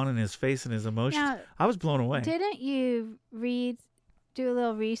that go on in his face and his emotions. Now, I was blown away. Didn't you do a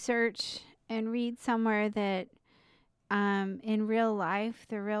little research and read somewhere that in real life,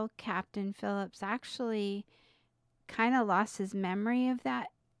 the real Captain Phillips actually kind of lost his memory of that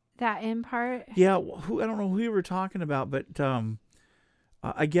end part? Yeah, I don't know who you were talking about, but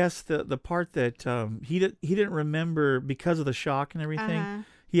I guess the part that he didn't remember because of the shock and everything.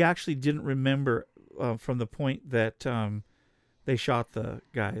 He actually didn't remember from the point that they shot the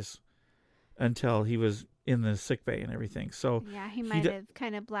guys until he was in the sick bay and everything. So yeah, he might have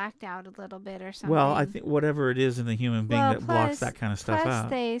kind of blacked out a little bit or something. Well, I think whatever it is in the human being that blocks that kind of stuff out.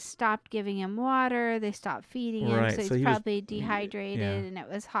 They stopped giving him water. They stopped feeding him, so he's probably dehydrated, and it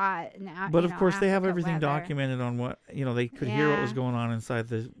was hot. And but of course, they have everything documented on what they could hear what was going on inside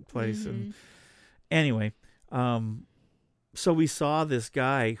the place. And anyway, so we saw this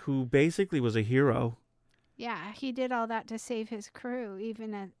guy who basically was a hero. Yeah, he did all that to save his crew,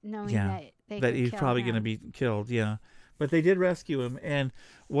 even knowing that he's probably going to be killed. Yeah, but they did rescue him. And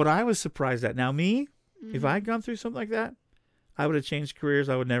what I was surprised at, now if I had gone through something like that, I would have changed careers.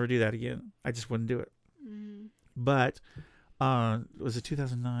 I would never do that again. I just wouldn't do it. But was it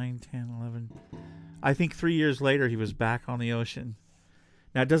 2009, 10, 11? I think 3 years later he was back on the ocean.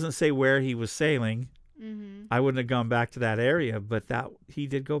 Now it doesn't say where he was sailing. I wouldn't have gone back to that area, but he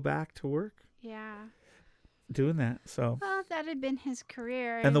did go back to work. Yeah. Doing that, so well, that had been his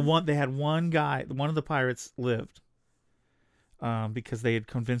career. And they had one guy, one of the pirates lived, because they had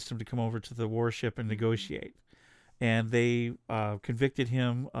convinced him to come over to the warship and negotiate, and they convicted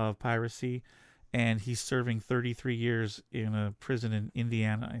him of piracy, and he's serving 33 years in a prison in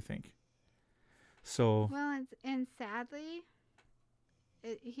Indiana, I think. So well, and sadly,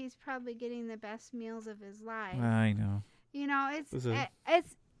 he's probably getting the best meals of his life. I know. You know, it's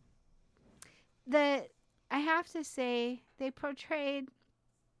the. I have to say, they portrayed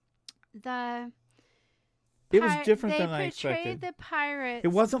the. It was different than I expected. They portrayed the pirates. It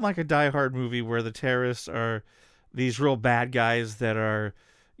wasn't like a Die Hard movie where the terrorists are these real bad guys that are,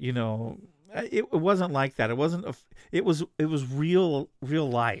 you know. It wasn't like that. It wasn't. It was real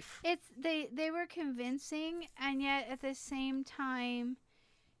life. They were convincing, and yet at the same time,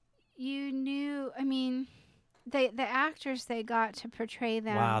 you knew. I mean, the actors they got to portray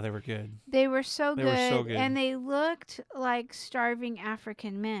them. Wow, they were good. They were so good, and they looked like starving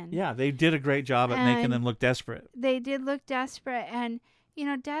African men. Yeah, they did a great job at making them look desperate. They did look desperate, and you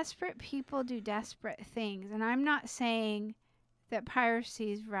know, desperate people do desperate things. And I'm not saying that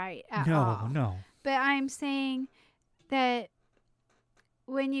piracy is right at all. No. But I'm saying that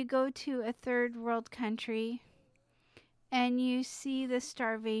when you go to a third world country and you see the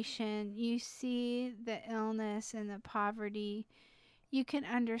starvation, you see the illness and the poverty, you can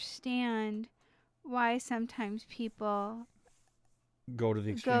understand why sometimes people go to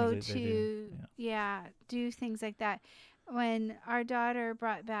the extremes. Do things like that. When our daughter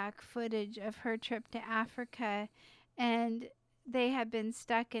brought back footage of her trip to Africa, and they had been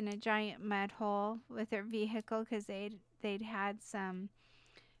stuck in a giant mud hole with their vehicle because they'd had some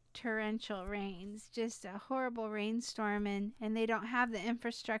torrential rains, just a horrible rainstorm, and they don't have the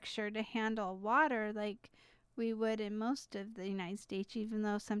infrastructure to handle water like we would in most of the United States, even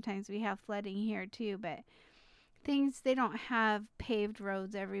though sometimes we have flooding here too. But they don't have paved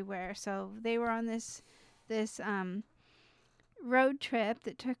roads everywhere, so they were on this road trip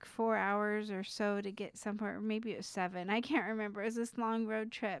that took 4 hours or so to get somewhere, or maybe it was 7. I can't remember. It was this long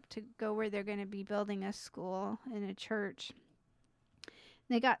road trip to go where they're going to be building a school and a church.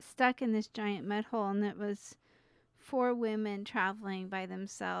 They got stuck in this giant mud hole, and it was 4 women traveling by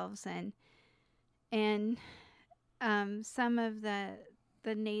themselves, and some of the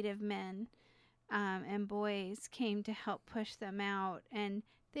native men and boys came to help push them out, and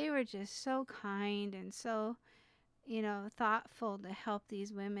they were just so kind and so, you know, thoughtful to help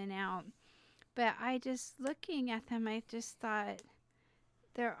these women out. But looking at them, I just thought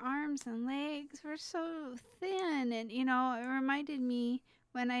their arms and legs were so thin. And, you know, it reminded me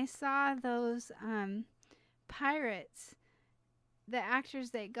when I saw those pirates, the actors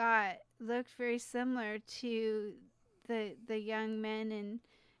they got looked very similar to the young men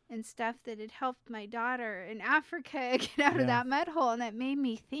and stuff that had helped my daughter in Africa get out of that mud hole. And that made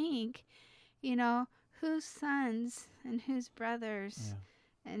me think, you know, whose sons and whose brothers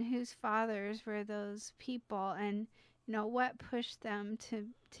and whose fathers were those people, and you know what pushed them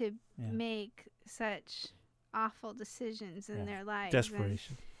to make such awful decisions in their lives.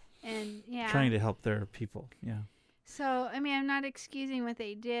 Desperation. And trying to help their people. Yeah. So I mean, I'm not excusing what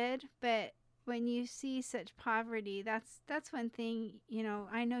they did, but when you see such poverty, that's one thing. You know,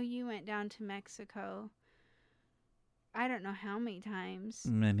 I know you went down to Mexico. I don't know how many times.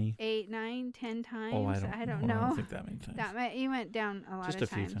 Many. 8, 9, 10 times. Oh, I don't know. I don't think that many times. You went down a lot Just of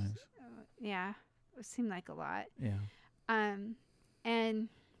times. Just a few times. Yeah, it seemed like a lot. Yeah. And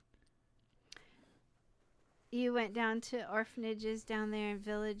you went down to orphanages down there in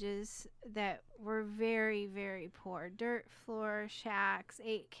villages that were very, very poor. Dirt floor shacks,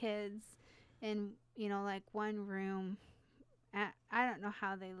 8 kids in, you know, like one room. I don't know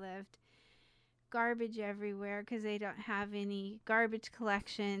how they lived. Garbage everywhere because they don't have any garbage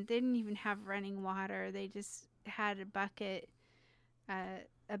collection. They didn't even have running water. They just had a bucket,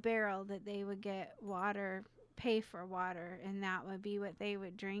 a barrel that they would get water, pay for water, and that would be what they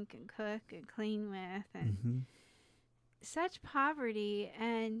would drink and cook and clean with. And such poverty.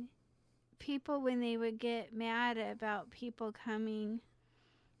 And people, when they would get mad about people coming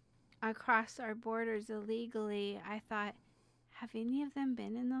across our borders illegally, I thought, have any of them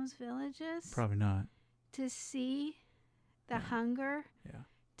been in those villages? Probably not. To see the hunger,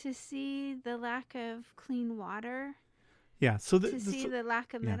 to see the lack of clean water, so to see the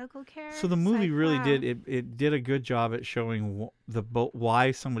lack of medical care. So the movie really did it did a good job at showing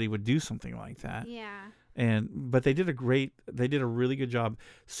why somebody would do something like that. Yeah. But they did a really good job.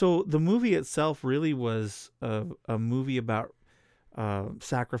 So the movie itself really was a movie about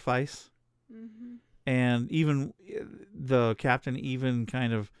sacrifice. Mm-hmm. And even the captain even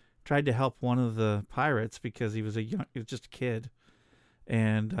kind of tried to help one of the pirates because he was just a kid,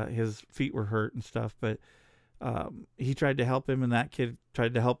 and his feet were hurt and stuff. But he tried to help him, and that kid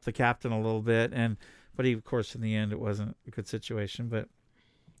tried to help the captain a little bit. But he, of course, in the end, it wasn't a good situation.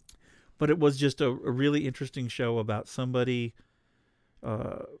 But But it was just a really interesting show about somebody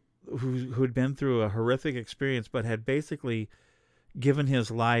who had been through a horrific experience, but had basically given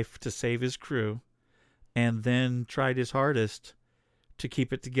his life to save his crew, and then tried his hardest to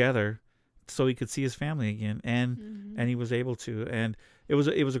keep it together so he could see his family again, and he was able to. And it was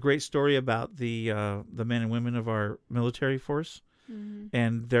a great story about the men and women of our military force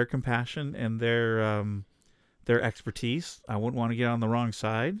and their compassion and their expertise. I wouldn't want to get on the wrong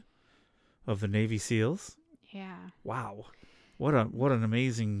side of the Navy SEALs. Yeah. Wow. What an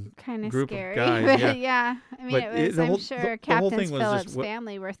amazing kind of group scary, of guys. but yeah. I mean, I'm sure Captain Phillips'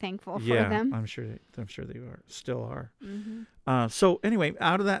 family were thankful for them. I'm sure they still are. So anyway,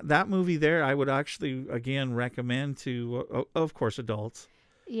 out of that movie there, I would actually again recommend to, of course, adults.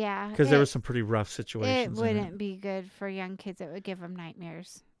 Yeah, because there was some pretty rough situations. It wouldn't be good for young kids. It would give them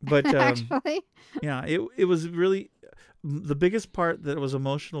nightmares. But actually, yeah, it was really the biggest part that was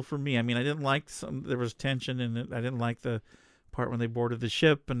emotional for me. I mean, I didn't like there was tension in it. I didn't like the part when they boarded the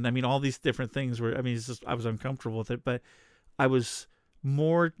ship, and I mean all these different things were, I mean, it's just, I was uncomfortable with it, but I was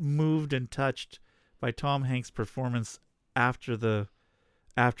more moved and touched by Tom Hanks' performance after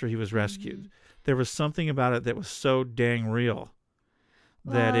he was rescued. There was something about it that was so dang real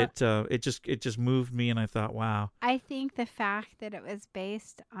that it just moved me, and I thought, wow. I think the fact that it was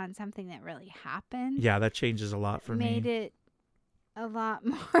based on something that really happened, yeah, that changes a lot for me. Made it a lot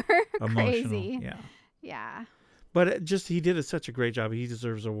more crazy. Yeah. But he did such a great job. He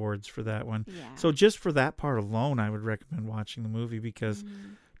deserves awards for that one. Yeah. So just for that part alone, I would recommend watching the movie because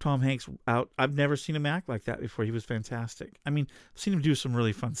Tom Hanks I've never seen him act like that before. He was fantastic. I mean, I've seen him do some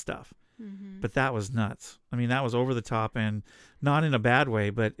really fun stuff, but that was nuts. I mean, that was over the top, and not in a bad way,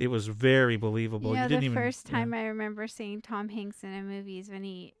 but it was very believable. You know, the first time I remember seeing Tom Hanks in a movie is when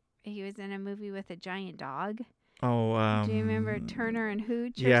he was in a movie with a giant dog. Oh, do you remember Turner and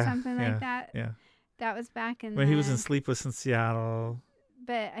Hooch or something like that? Yeah. That was back in when he was in Sleepless in Seattle.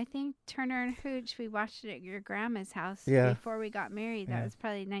 But I think Turner and Hooch, we watched it at your grandma's house before we got married. That was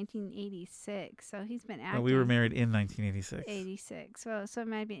probably 1986. So he's been acting. Well, we were married in 1986. 86. Well, so it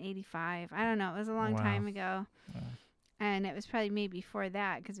might have been 85. I don't know. It was a long time ago. Wow. And it was probably maybe before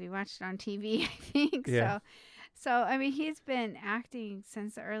that because we watched it on TV, I think. Yeah. So, I mean, he's been acting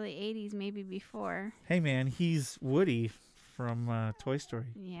since the early 80s, maybe before. Hey, man, he's Woody from Toy Story.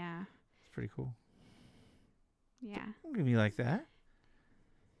 Yeah. It's pretty cool. Yeah. Don't look at me like that.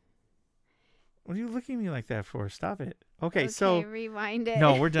 What are you looking at me like that for? Stop it. Okay, so rewind it.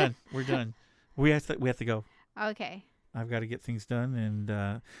 No, we're done. We're done. We have to go. Okay. I've got to get things done,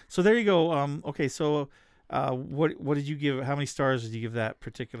 and so there you go. Okay, so what did you give? How many stars did you give that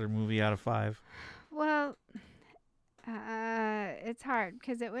particular movie out of 5? Well, it's hard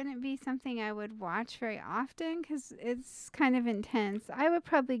because it wouldn't be something I would watch very often because it's kind of intense. I would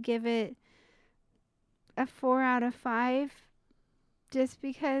probably give it a 4 out of 5 just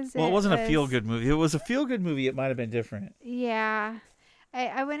because it wasn't a feel-good movie. If it was a feel-good movie, it might have been different. Yeah.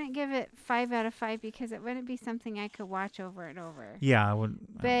 I wouldn't give it 5 out of 5 because it wouldn't be something I could watch over and over. Yeah, I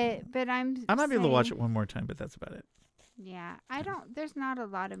wouldn't. But I might be able to watch it one more time, but that's about it. Yeah. There's not a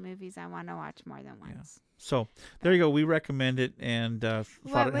lot of movies I want to watch more than once. Yeah. So there you go. We recommend it and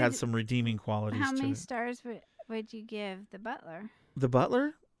thought it had some redeeming qualities to it. How many stars would you give The Butler? The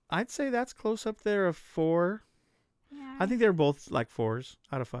Butler? I'd say that's close up there of 4. Yeah. I think they're both like 4s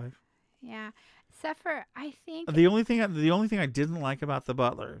out of 5. Yeah. Except for, I think the only thing I didn't like about The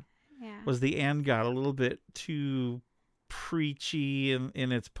Butler was the end got a little bit too preachy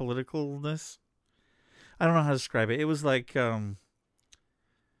in its politicalness. I don't know how to describe it. It was like I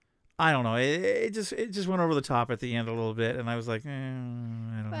don't know. It just went over the top at the end a little bit, and I was like, I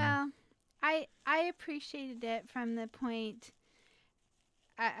don't know. Well, I appreciated it from the point.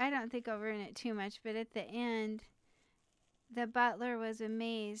 I don't think over in it too much, but at the end, the butler was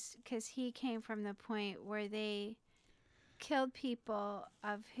amazed because he came from the point where they killed people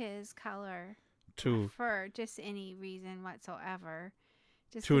of his color for just any reason whatsoever.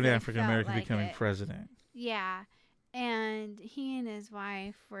 Just to an African American becoming president. Yeah. And he and his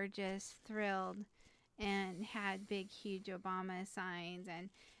wife were just thrilled and had big, huge Obama signs. And,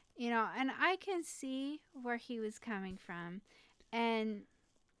 and I can see where he was coming from. And,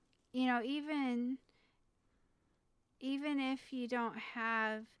 even if you don't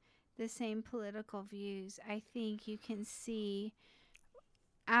have the same political views, I think you can see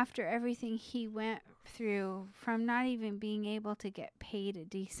after everything he went through, from not even being able to get paid a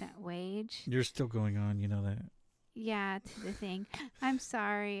decent wage. You're still going on, you know that. Yeah, to the thing. I'm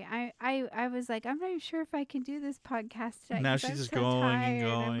sorry. I was like, I'm not even sure if I can do this podcast today. Now she's just going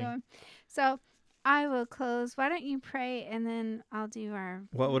and going. So I will close. Why don't you pray, and then I'll do our...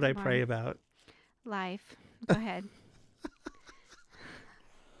 What would I pray about? Life. Go ahead.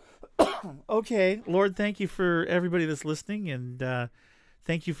 Okay, Lord, thank you for everybody that's listening, and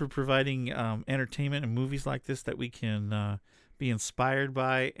thank you for providing entertainment and movies like this that we can be inspired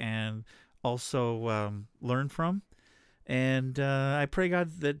by and also learn from. And I pray,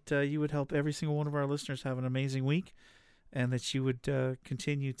 God, that you would help every single one of our listeners have an amazing week, and that you would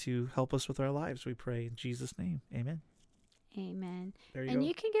continue to help us with our lives. We pray in Jesus' name. Amen. Amen. There you and go.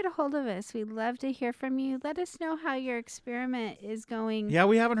 you can get a hold of us. We'd love to hear from you. Let us know how your experiment is going. Yeah,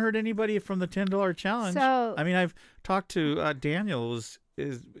 we haven't heard anybody from the $10 challenge. So, I mean, I've talked to Daniel.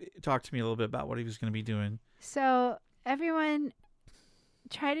 Talked to me a little bit about what he was going to be doing. So everyone,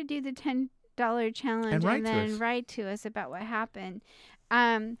 try to do the $10 challenge and then write to us about what happened.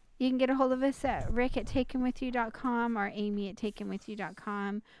 You can get a hold of us at rick@takehimwithyou.com or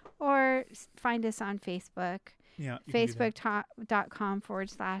amy@takehimwithyou.com, or find us on Facebook. Yeah,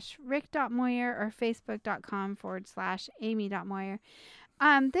 Facebook.com/rick.moyer or Facebook.com/amy.moyer.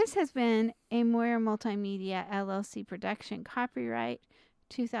 This has been a Moyer Multimedia LLC production, copyright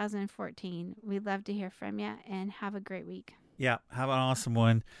 2014. We'd love to hear from you, and have a great week. Yeah, have an awesome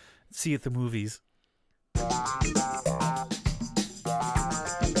one. See you at the movies.